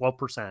 people,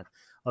 12%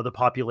 of the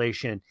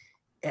population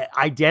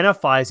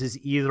identifies as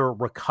either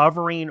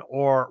recovering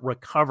or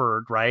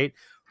recovered, right,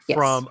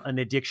 from an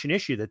addiction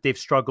issue, that they've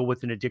struggled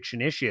with an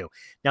addiction issue.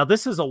 Now,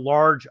 this is a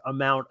large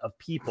amount of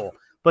people,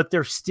 but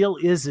there still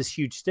is this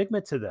huge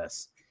stigma to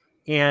this.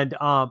 And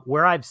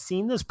where I've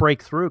seen this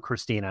breakthrough,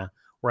 Christina,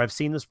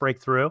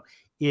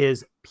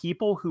 is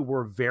people who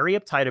were very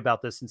uptight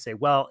about this and say,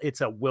 well, it's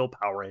a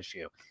willpower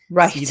issue.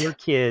 Right. See their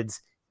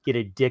kids get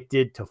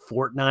addicted to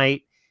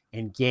Fortnite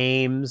and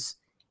games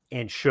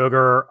and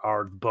sugar,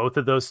 or both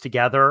of those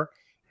together,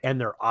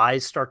 and their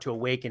eyes start to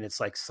awaken. It's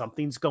like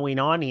something's going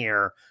on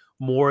here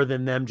more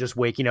than them just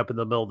waking up in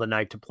the middle of the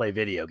night to play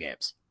video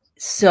games.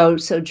 So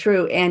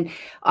true. And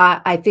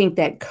I think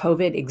that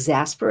COVID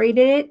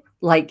exacerbated it.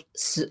 like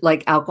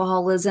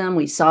alcoholism.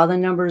 We saw the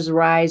numbers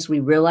rise.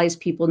 We realized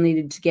people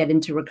needed to get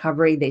into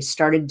recovery. They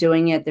started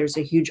doing it. There's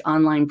a huge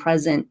online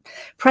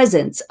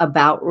presence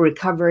about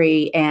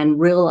recovery and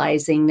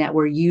realizing that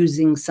we're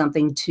using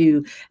something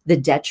to the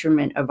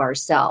detriment of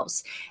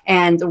ourselves.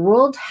 And the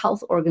World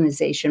Health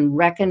Organization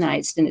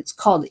recognized, and it's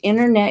called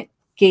Internet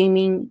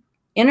Gaming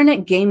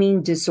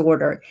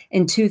Disorder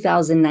in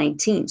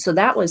 2019. So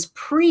that was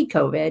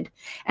pre-COVID.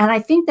 And I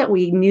think that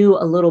we knew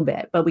a little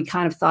bit, but we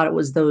kind of thought it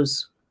was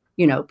those,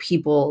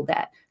 people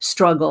that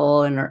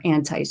struggle and are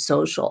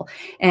antisocial.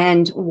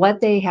 And what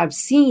they have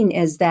seen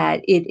is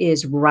that it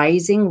is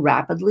rising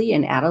rapidly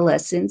in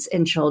adolescents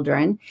and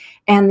children.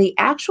 And the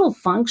actual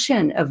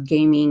function of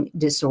gaming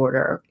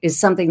disorder is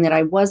something that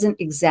I wasn't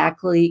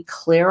exactly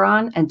clear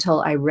on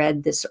until I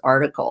read this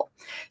article.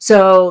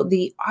 So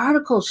the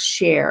article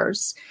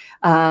shares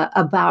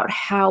about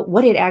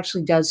what it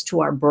actually does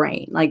to our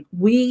brain. Like,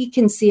 we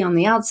can see on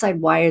the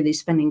outside, why are they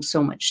spending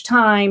so much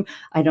time?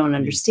 I don't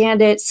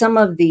understand it. Some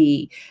of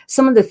the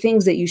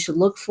things that you should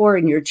look for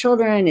in your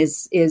children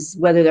is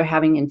whether they're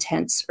having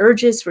intense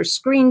urges for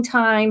screen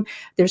time,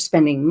 they're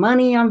spending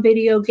money on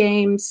video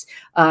games,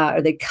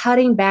 are they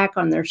cutting back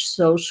on their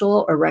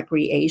social or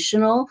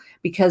recreational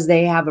because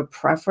they have a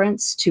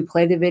preference to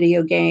play the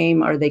video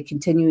game? Are they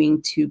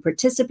continuing to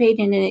participate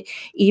in it,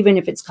 even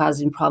if it's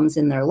causing problems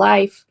in their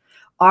life?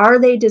 Are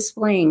they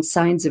displaying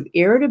signs of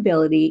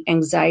irritability,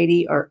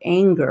 anxiety, or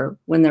anger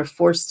when they're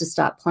forced to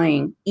stop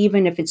playing,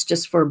 even if it's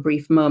just for a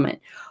brief moment?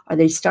 Are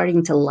they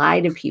starting to lie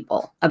to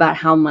people about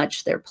how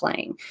much they're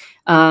playing?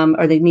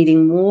 Are they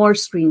needing more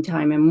screen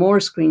time and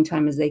more screen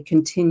time as they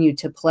continue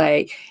to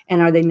play?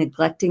 And are they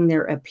neglecting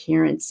their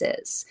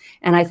appearances?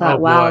 And I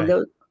thought,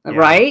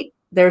 right?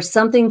 There's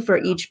something for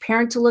each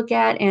parent to look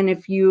at. And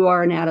if you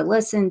are an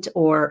adolescent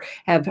or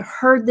have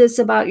heard this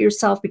about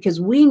yourself,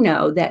 because we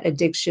know that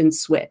addictions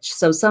switch.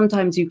 So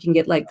sometimes you can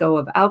let go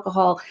of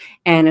alcohol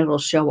and it'll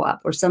show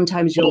up, or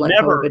sometimes you'll let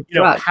go of a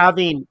drug.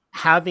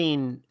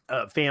 Having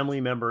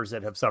family members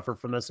that have suffered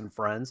from this and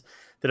friends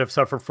that have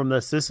suffered from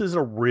this is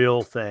a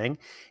real thing.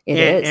 It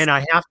is. And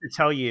I have to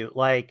tell you,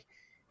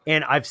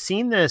 and I've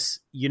seen this,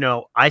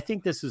 I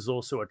think this is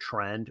also a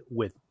trend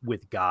with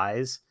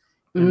guys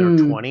in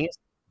their 20s.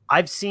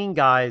 I've seen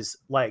guys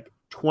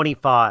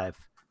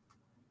 25,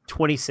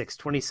 26,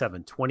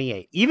 27,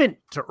 28, even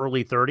to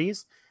early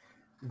 30s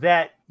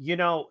that,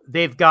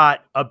 they've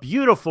got a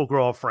beautiful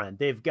girlfriend.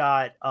 They've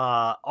got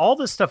all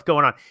this stuff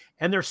going on,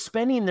 and they're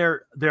spending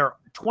their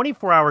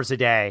 24 hours a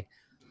day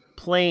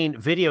playing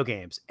video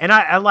games. And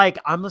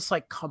I'm just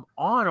come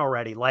on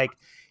already.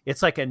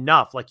 It's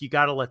enough. You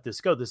got to let this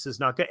go. This is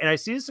not good. And I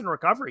see this in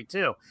recovery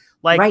too.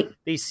 Right.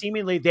 They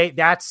seemingly,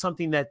 that's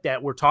something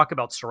that we're talking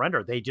about,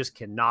 surrender. They just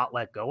cannot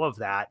let go of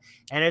that.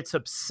 And it's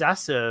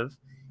obsessive,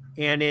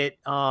 and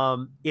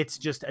it's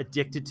just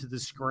addicted to the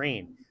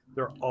screen.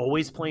 They're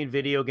always playing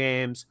video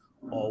games,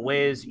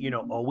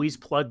 always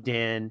plugged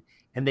in,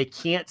 and they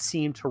can't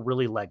seem to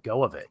really let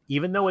go of it,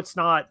 even though it's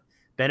not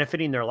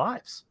benefiting their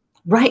lives.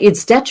 Right.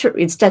 It's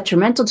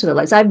detrimental to their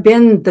lives. I've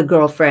been the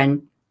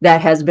girlfriend that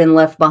has been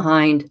left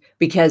behind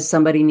because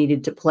somebody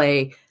needed to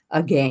play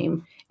a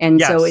game. And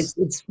so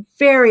it's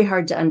very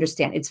hard to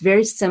understand. It's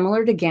very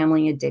similar to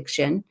gambling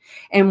addiction.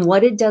 And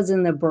what it does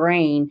in the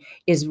brain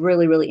is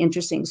really, really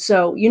interesting.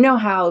 So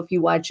how if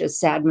you watch a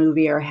sad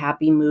movie or a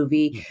happy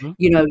movie,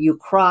 you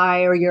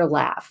cry or you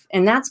laugh.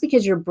 And that's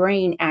because your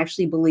brain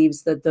actually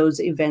believes that those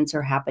events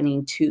are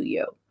happening to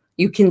you.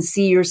 You can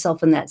see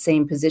yourself in that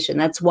same position.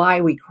 That's why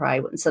we cry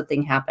when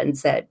something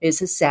happens that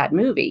is a sad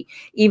movie,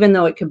 even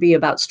though it could be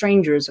about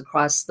strangers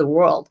across the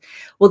world.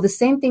 Well, the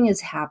same thing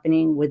is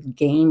happening with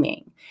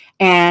gaming,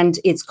 and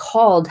it's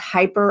called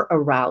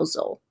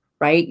hyperarousal,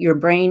 right? Your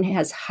brain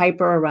has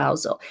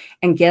hyperarousal,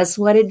 and guess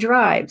what it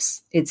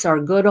drives? It's our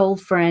good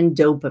old friend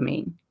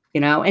dopamine.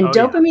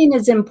 Dopamine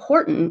is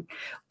important,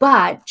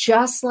 but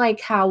just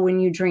like how when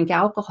you drink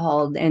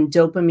alcohol and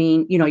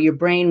dopamine, your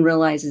brain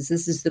realizes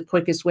this is the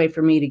quickest way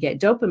for me to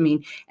get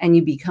dopamine, and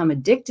you become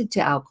addicted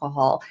to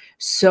alcohol,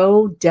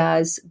 so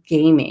does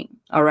gaming.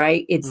 All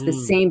right. It's the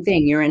same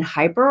thing. You're in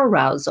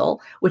hyperarousal,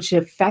 which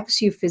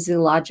affects you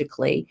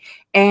physiologically,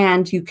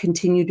 and you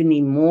continue to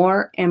need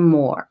more and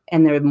more.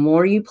 And the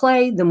more you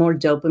play, the more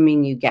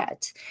dopamine you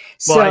get.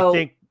 Well, I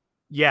think,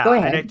 yeah,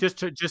 and just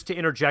to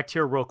interject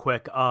here real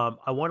quick,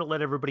 I want to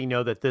let everybody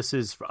know that this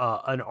is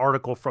an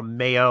article from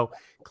Mayo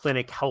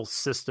Clinic Health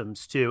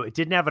Systems too. It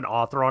didn't have an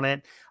author on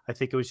it. I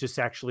think it was just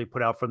actually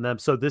put out from them.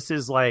 So this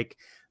is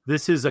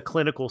a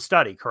clinical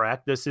study,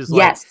 correct? This is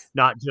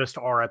not just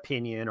our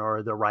opinion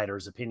or the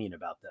writer's opinion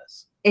about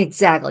this.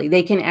 Exactly.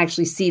 They can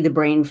actually see the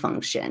brain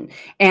function.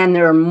 And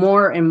there are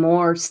more and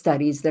more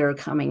studies that are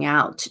coming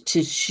out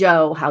to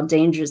show how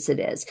dangerous it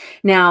is.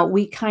 Now,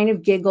 we kind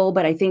of giggle,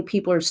 but I think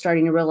people are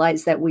starting to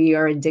realize that we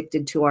are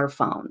addicted to our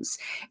phones.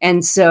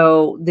 And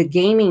so the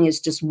gaming is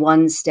just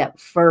one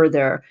step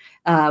further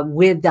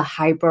with the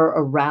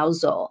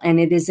hyperarousal. And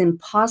it is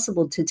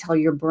impossible to tell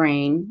your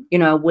brain,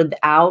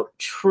 without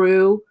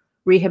true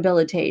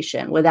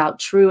rehabilitation, without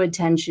true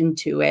attention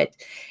to it,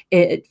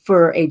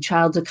 for a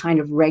child to kind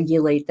of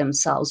regulate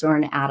themselves, or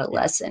an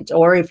adolescent,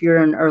 or if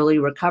you're in early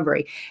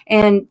recovery.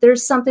 And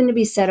there's something to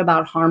be said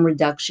about harm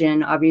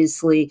reduction.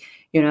 Obviously,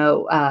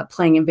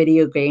 playing a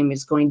video game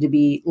is going to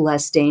be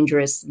less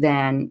dangerous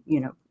than,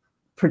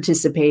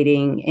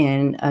 participating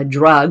in a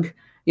drug,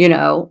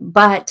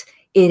 but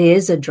it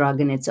is a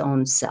drug in its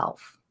own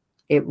self.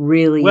 It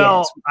really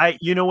is.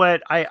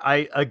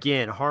 I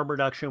again, harm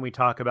reduction, we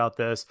talk about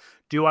this.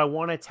 Do I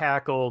want to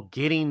tackle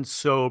getting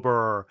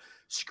sober,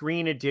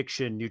 screen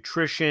addiction,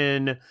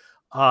 nutrition,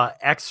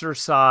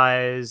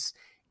 exercise,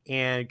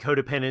 and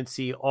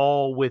codependency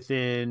all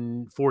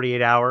within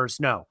 48 hours?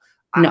 No.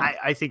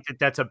 I think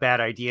that's a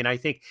bad idea. And I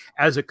think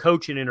as a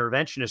coach and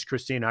interventionist,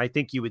 Christina, I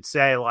think you would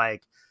say,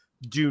 like,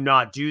 do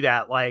not do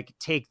that. Like,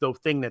 take the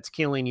thing that's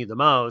killing you the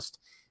most,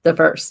 the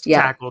first,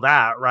 tackle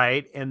that,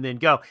 right? And then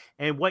go.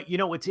 And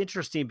what's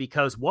interesting,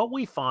 because what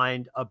we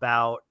find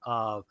about,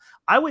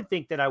 I would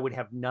think that I would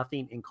have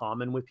nothing in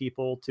common with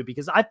people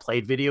because I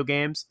played video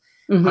games.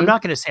 Mm-hmm. I'm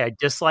not going to say I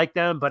dislike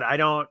them, but I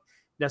don't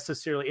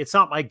necessarily, it's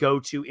not my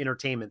go-to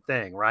entertainment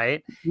thing.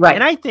 Right. Right.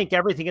 And I think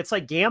everything, it's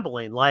like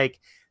gambling. Like,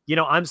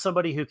 I'm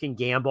somebody who can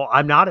gamble.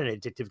 I'm not an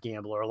addictive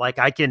gambler. Like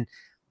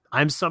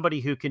I'm somebody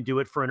who can do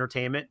it for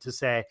entertainment, to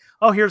say,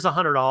 oh, here's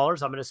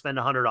 $100. I'm going to spend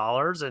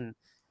 $100 and,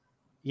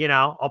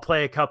 I'll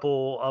play a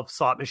couple of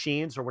slot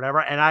machines or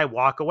whatever, and I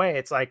walk away.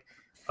 It's like,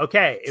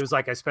 okay, it was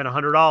like I spent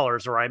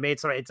 $100 or I made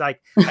something. It's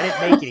like, I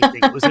didn't make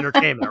anything. It was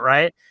entertainment,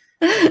 right?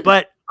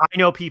 But I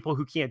know people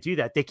who can't do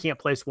that. They can't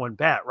place one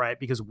bet, right?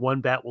 Because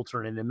one bet will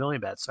turn into a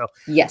million bets. So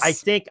yes, I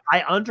think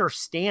I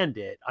understand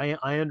it. I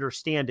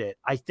understand it.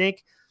 I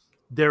think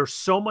there's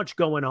so much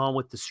going on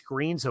with the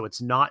screen, so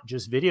it's not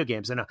just video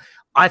games. And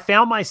I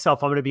found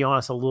myself, I'm going to be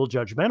honest, a little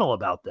judgmental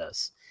about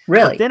this.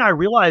 Really? But then I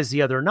realized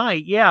the other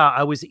night,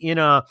 I was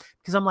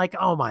because I'm like,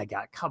 oh my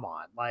God, come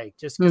on. Like,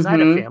 just because I had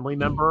a family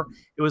member,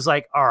 it was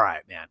like, all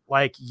right, man,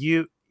 like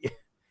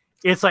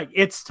it's like,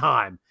 it's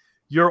time.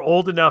 You're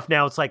old enough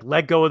now. It's like,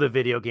 let go of the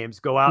video games,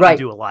 go out and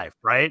do a life.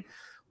 Right.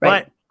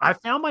 But I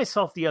found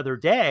myself the other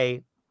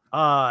day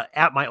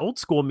at my old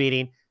school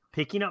meeting,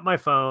 picking up my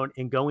phone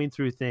and going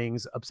through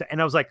things upset. And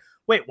I was like,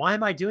 wait, why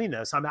am I doing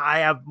this? I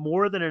have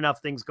more than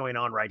enough things going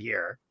on right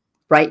here.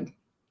 Right.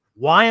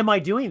 Why am I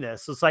doing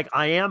this? It's like,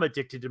 I am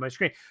addicted to my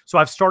screen. So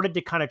I've started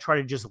to kind of try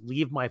to just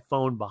leave my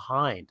phone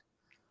behind.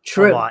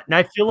 True. A lot. And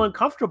I feel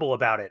uncomfortable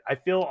about it. I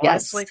feel,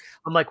 honestly,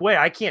 I'm like, wait,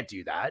 I can't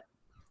do that.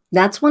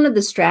 That's one of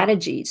the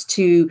strategies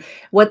to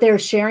what they're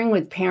sharing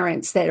with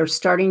parents that are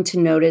starting to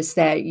notice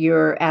that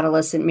your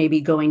adolescent may be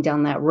going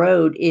down that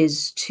road,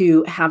 is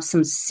to have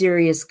some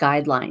serious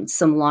guidelines,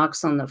 some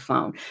locks on the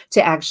phone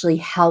to actually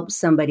help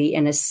somebody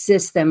and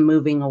assist them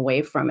moving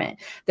away from it.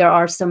 There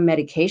are some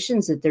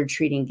medications that they're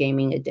treating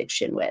gaming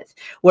addiction with,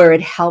 where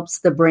it helps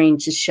the brain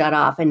to shut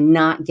off and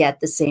not get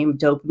the same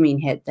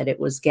dopamine hit that it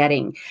was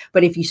getting.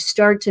 But if you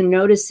start to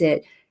notice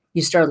it,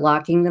 you start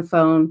locking the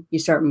phone, you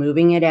start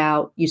moving it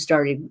out, you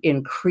start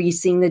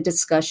increasing the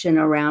discussion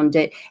around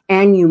it,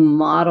 and you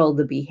model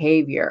the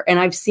behavior. And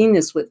I've seen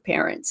this with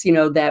parents,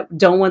 that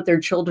don't want their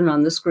children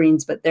on the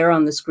screens, but they're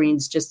on the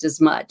screens just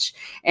as much.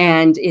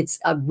 And it's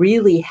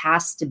really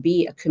has to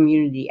be a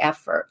community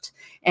effort.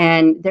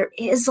 And there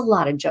is a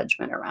lot of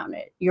judgment around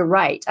it. You're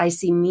right. I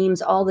see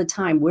memes all the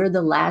time. We're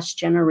the last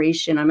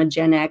generation. I'm a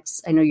Gen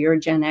X. I know you're a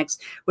Gen X.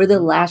 We're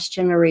the last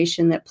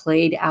generation that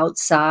played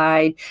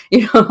outside,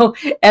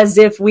 as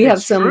if we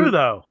have some. It's true,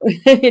 though.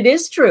 It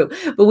is true,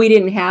 but we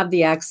didn't have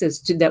the access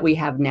to that we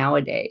have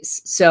nowadays.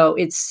 So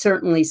it's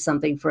certainly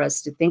something for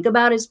us to think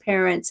about as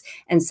parents,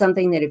 and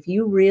something that if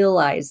you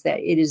realize that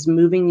it is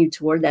moving you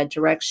toward that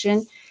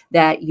direction,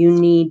 that you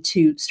need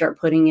to start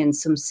putting in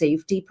some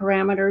safety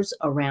parameters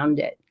around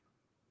it.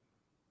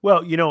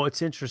 Well,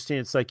 it's interesting.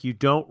 It's like you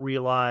don't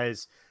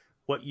realize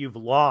what you've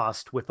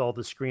lost with all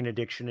the screen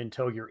addiction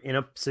until you're in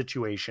a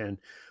situation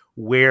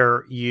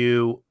where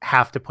you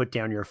have to put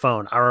down your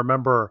phone. I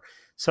remember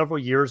several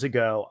years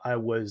ago, I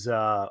was,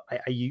 I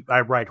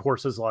ride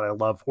horses a lot. I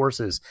love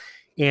horses.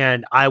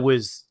 And I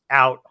was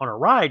out on a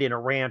ride in a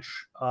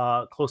ranch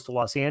close to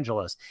Los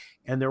Angeles.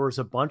 And there was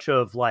a bunch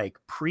of like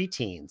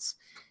preteens,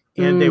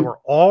 and they were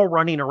all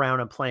running around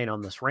and playing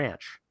on this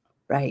ranch.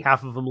 Right.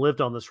 Half of them lived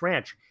on this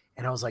ranch.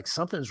 And I was like,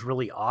 something's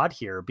really odd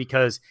here,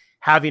 because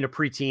having a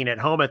preteen at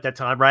home at that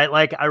time, right?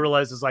 Like, I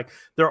realized it's like,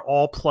 they're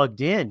all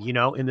plugged in,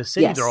 in the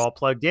city, they're all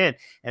plugged in.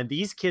 And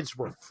these kids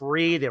were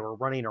free. They were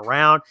running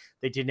around.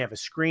 They didn't have a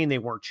screen. They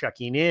weren't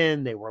checking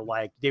in. They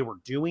were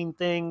doing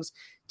things,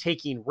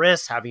 taking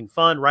risks, having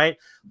fun, right?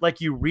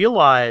 Like, you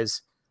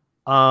realize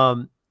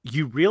how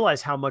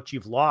much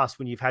you've lost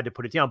when you've had to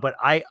put it down. But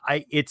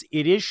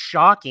it is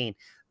shocking,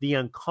 the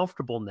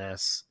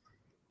uncomfortableness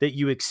that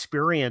you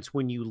experience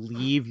when you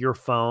leave your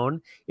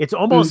phone. It's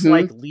almost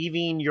like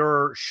leaving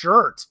your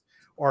shirt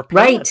or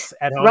pants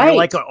at home. You're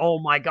like, oh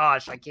my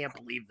gosh, I can't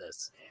believe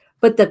this.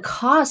 But the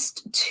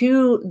cost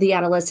to the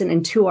adolescent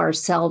and to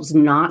ourselves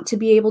not to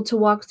be able to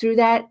walk through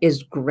that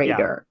is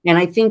greater. Yeah. And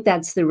I think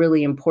that's the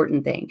really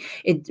important thing.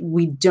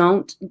 We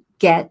don't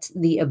get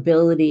the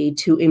ability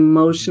to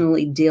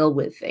emotionally deal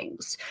with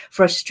things.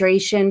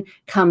 Frustration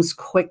comes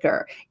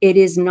quicker. It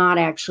is not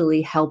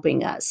actually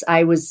helping us.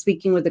 I was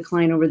speaking with a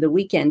client over the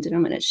weekend, and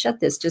I'm going to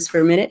shut this just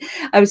for a minute.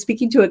 I was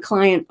speaking to a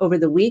client over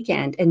the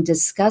weekend and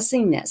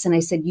discussing this. And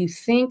I said, you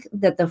think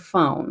that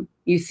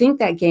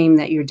that game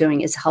that you're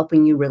doing is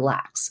helping you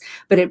relax,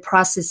 but it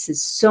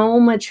processes so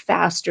much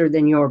faster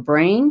than your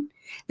brain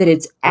that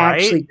it's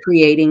actually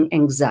creating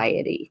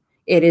anxiety.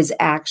 It is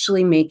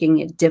actually making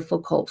it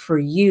difficult for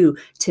you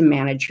to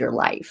manage your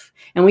life.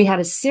 And we had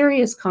a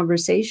serious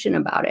conversation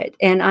about it.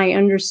 And I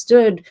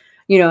understood,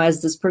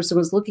 as this person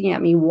was looking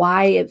at me,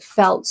 why it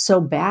felt so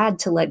bad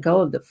to let go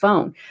of the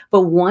phone.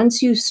 But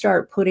once you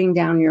start putting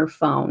down your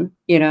phone,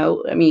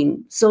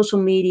 social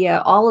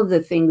media, all of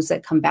the things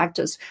that come back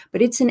to us,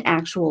 but it's an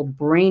actual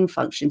brain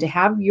function. To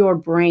have your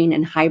brain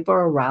in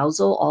hyper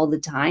arousal all the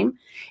time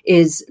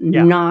is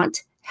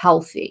not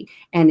healthy,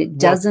 and it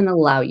doesn't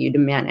allow you to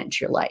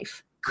manage your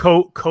life.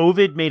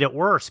 COVID made it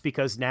worse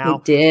because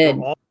now we're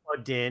all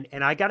plugged in.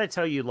 And I got to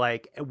tell you,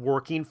 like,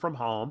 working from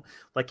home,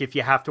 like if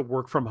you have to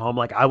work from home,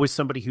 like I was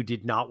somebody who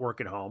did not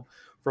work at home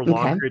for a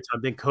long period of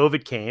time. Then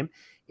COVID came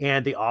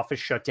and the office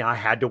shut down. I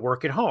had to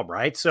work at home.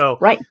 Right. So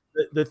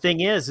the thing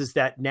is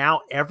that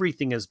now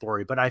everything is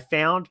blurry. But I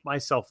found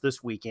myself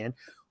this weekend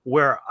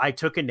where I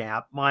took a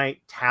nap. My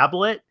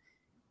tablet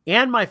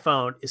and my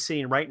phone is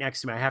sitting right next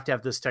to me. I have to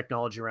have this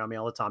technology around me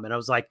all the time. And I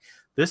was like,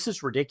 this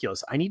is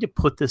ridiculous. I need to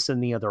put this in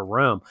the other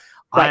room.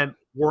 I'm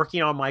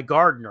working on my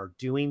garden or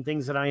doing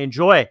things that I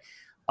enjoy.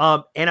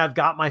 And I've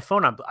got my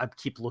phone. I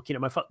keep looking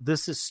at my phone.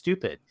 This is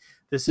stupid.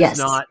 This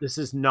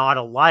is not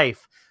a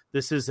life.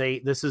 This is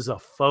a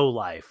faux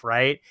life.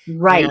 Right.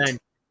 Right. And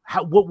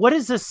what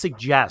does this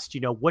suggest?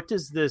 What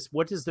does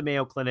the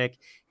Mayo Clinic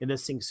and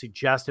this thing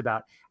suggest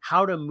about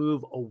how to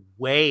move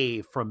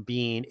away from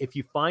being, if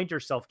you find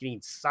yourself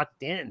getting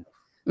sucked in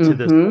to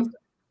this?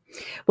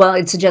 Well,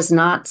 it suggests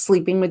not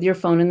sleeping with your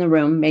phone in the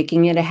room,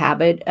 making it a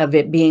habit of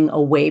it being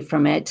away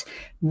from it,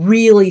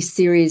 really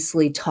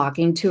seriously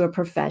talking to a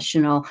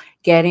professional,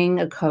 getting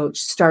a coach,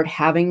 start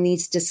having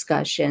these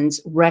discussions,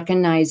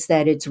 recognize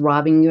that it's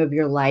robbing you of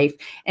your life,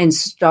 and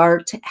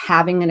start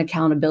having an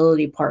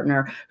accountability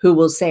partner who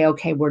will say,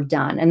 okay, we're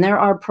done. And there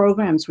are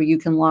programs where you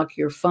can lock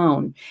your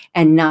phone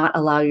and not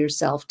allow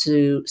yourself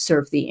to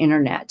surf the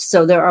internet.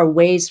 So there are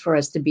ways for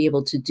us to be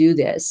able to do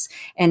this,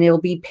 and it'll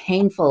be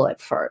painful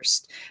at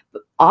first.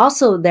 But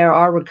also, there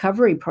are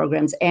recovery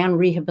programs and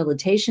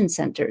rehabilitation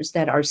centers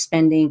that are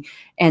spending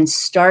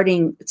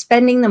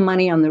the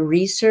money on the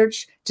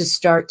research to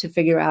start to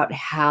figure out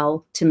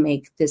how to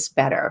make this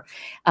better.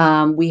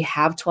 We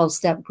have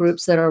 12-step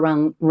groups that are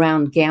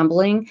around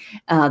gambling.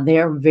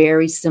 They're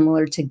very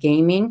similar to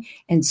gaming.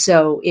 And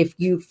so if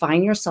you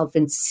find yourself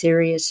in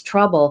serious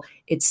trouble,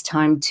 it's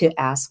time to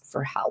ask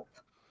for help.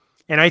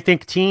 And I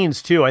think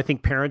teens too, I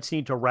think parents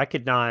need to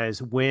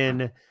recognize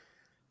when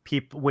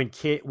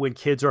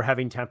kids are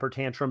having temper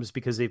tantrums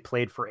because they've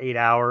played for 8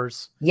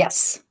 hours.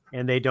 Yes.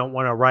 And they don't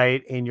want to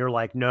write. And you're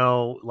like,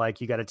 no, like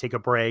you got to take a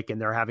break,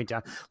 and they're having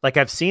to, like,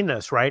 I've seen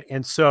this. Right.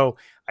 And so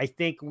I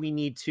think we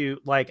need to,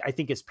 I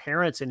think as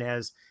parents and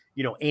as,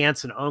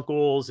 aunts and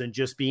uncles and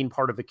just being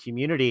part of a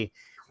community,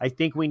 I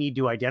think we need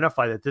to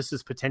identify that this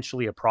is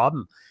potentially a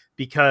problem,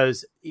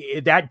 because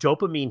that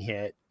dopamine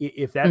hit,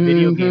 if that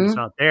video game's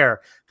not there,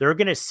 they're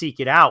going to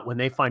seek it out when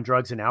they find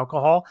drugs and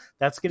alcohol.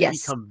 That's going to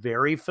become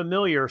very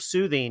familiar,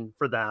 soothing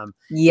for them.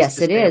 Yes,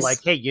 it is.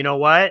 Like, hey, you know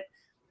what?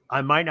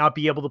 I might not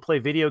be able to play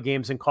video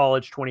games in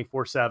college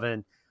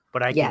 24/7,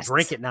 but I can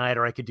drink at night,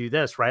 or I could do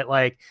this, right?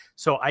 Like,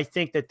 so I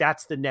think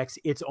that's the next,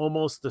 it's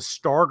almost the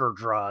starter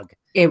drug.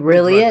 It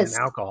really is.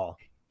 Alcohol.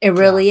 It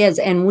really is.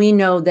 And we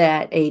know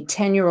that a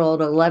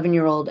 10-year-old,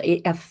 11-year-old,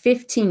 a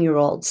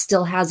 15-year-old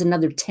still has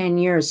another 10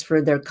 years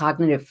for their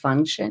cognitive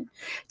function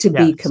to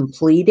be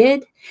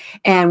completed.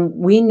 And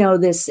we know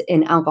this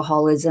in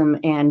alcoholism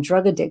and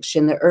drug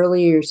addiction. The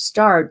earlier you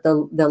start, the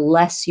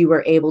less you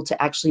are able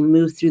to actually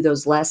move through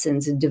those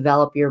lessons and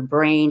develop your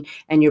brain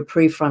and your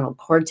prefrontal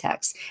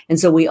cortex. And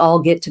so we all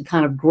get to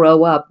kind of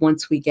grow up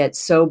once we get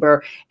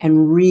sober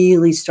and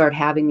really start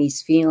having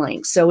these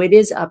feelings. So it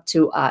is up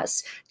to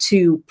us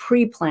to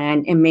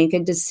pre-plan and make a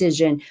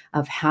decision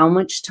of how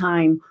much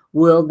time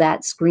will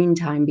that screen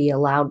time be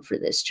allowed for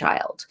this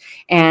child?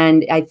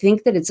 And I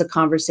think that it's a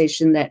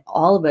conversation that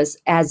all of us,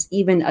 as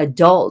even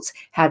adults,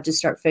 have to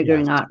start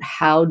figuring out,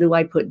 how do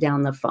I put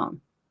down the phone?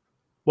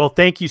 Well,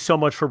 thank you so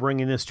much for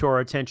bringing this to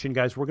our attention,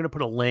 guys. We're going to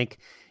put a link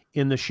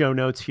in the show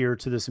notes here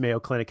to this Mayo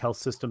Clinic Health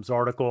Systems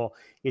article.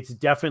 It's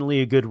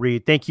definitely a good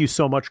read. Thank you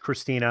so much,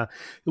 Christina.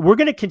 We're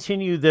going to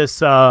continue this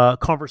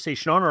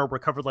conversation on our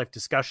Recovered Life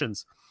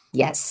discussions.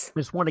 Yes. I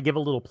just want to give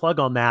a little plug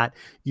on that.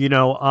 In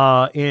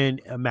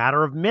a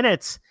matter of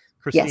minutes,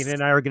 Christina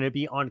and I are going to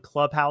be on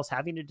Clubhouse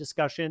having a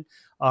discussion,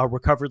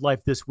 Recovered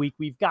Life this week.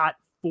 We've got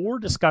 4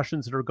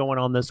 discussions that are going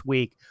on this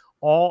week,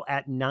 all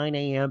at 9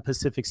 a.m.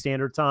 Pacific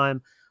Standard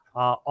Time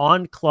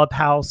on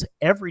Clubhouse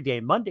every day,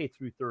 Monday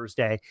through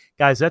Thursday.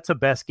 Guys, that's the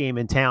best game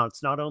in town.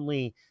 It's not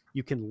only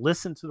You can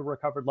listen to the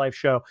Recovered Life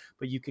Show,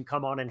 but you can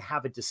come on and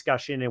have a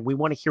discussion, and we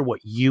want to hear what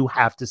you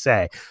have to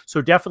say.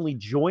 So definitely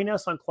join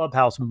us on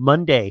Clubhouse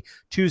Monday,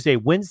 Tuesday,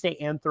 Wednesday,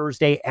 and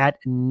Thursday at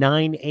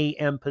 9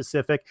 a.m.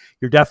 Pacific.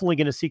 You're definitely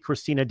going to see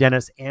Christina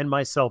Dennis and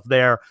myself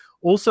there.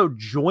 Also,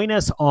 join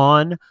us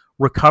on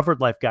Recovered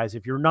Life, guys.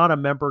 If you're not a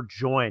member,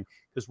 join,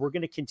 because we're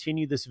going to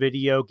continue this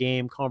video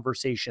game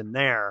conversation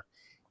there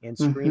and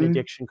screen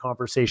addiction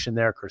conversation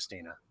there,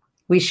 Christina.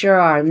 We sure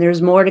are. And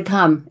there's more to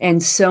come.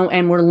 And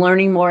we're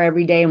learning more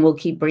every day, and we'll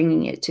keep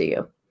bringing it to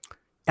you.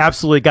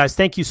 Absolutely, guys.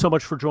 Thank you so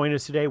much for joining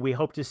us today. We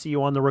hope to see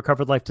you on the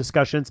Recovered Life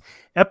Discussions,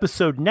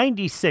 episode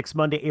 96,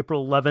 Monday,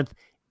 April 11th,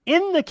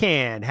 in the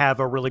can.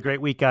 Have a really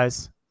great week,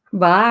 guys.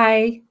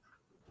 Bye.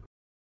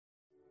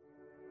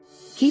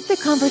 Keep the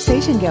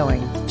conversation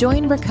going.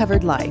 Join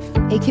Recovered Life,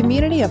 a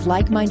community of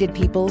like-minded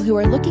people who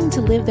are looking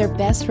to live their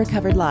best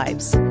recovered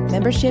lives.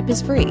 Membership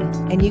is free,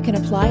 and you can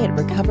apply at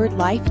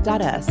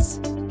recoveredlife.us.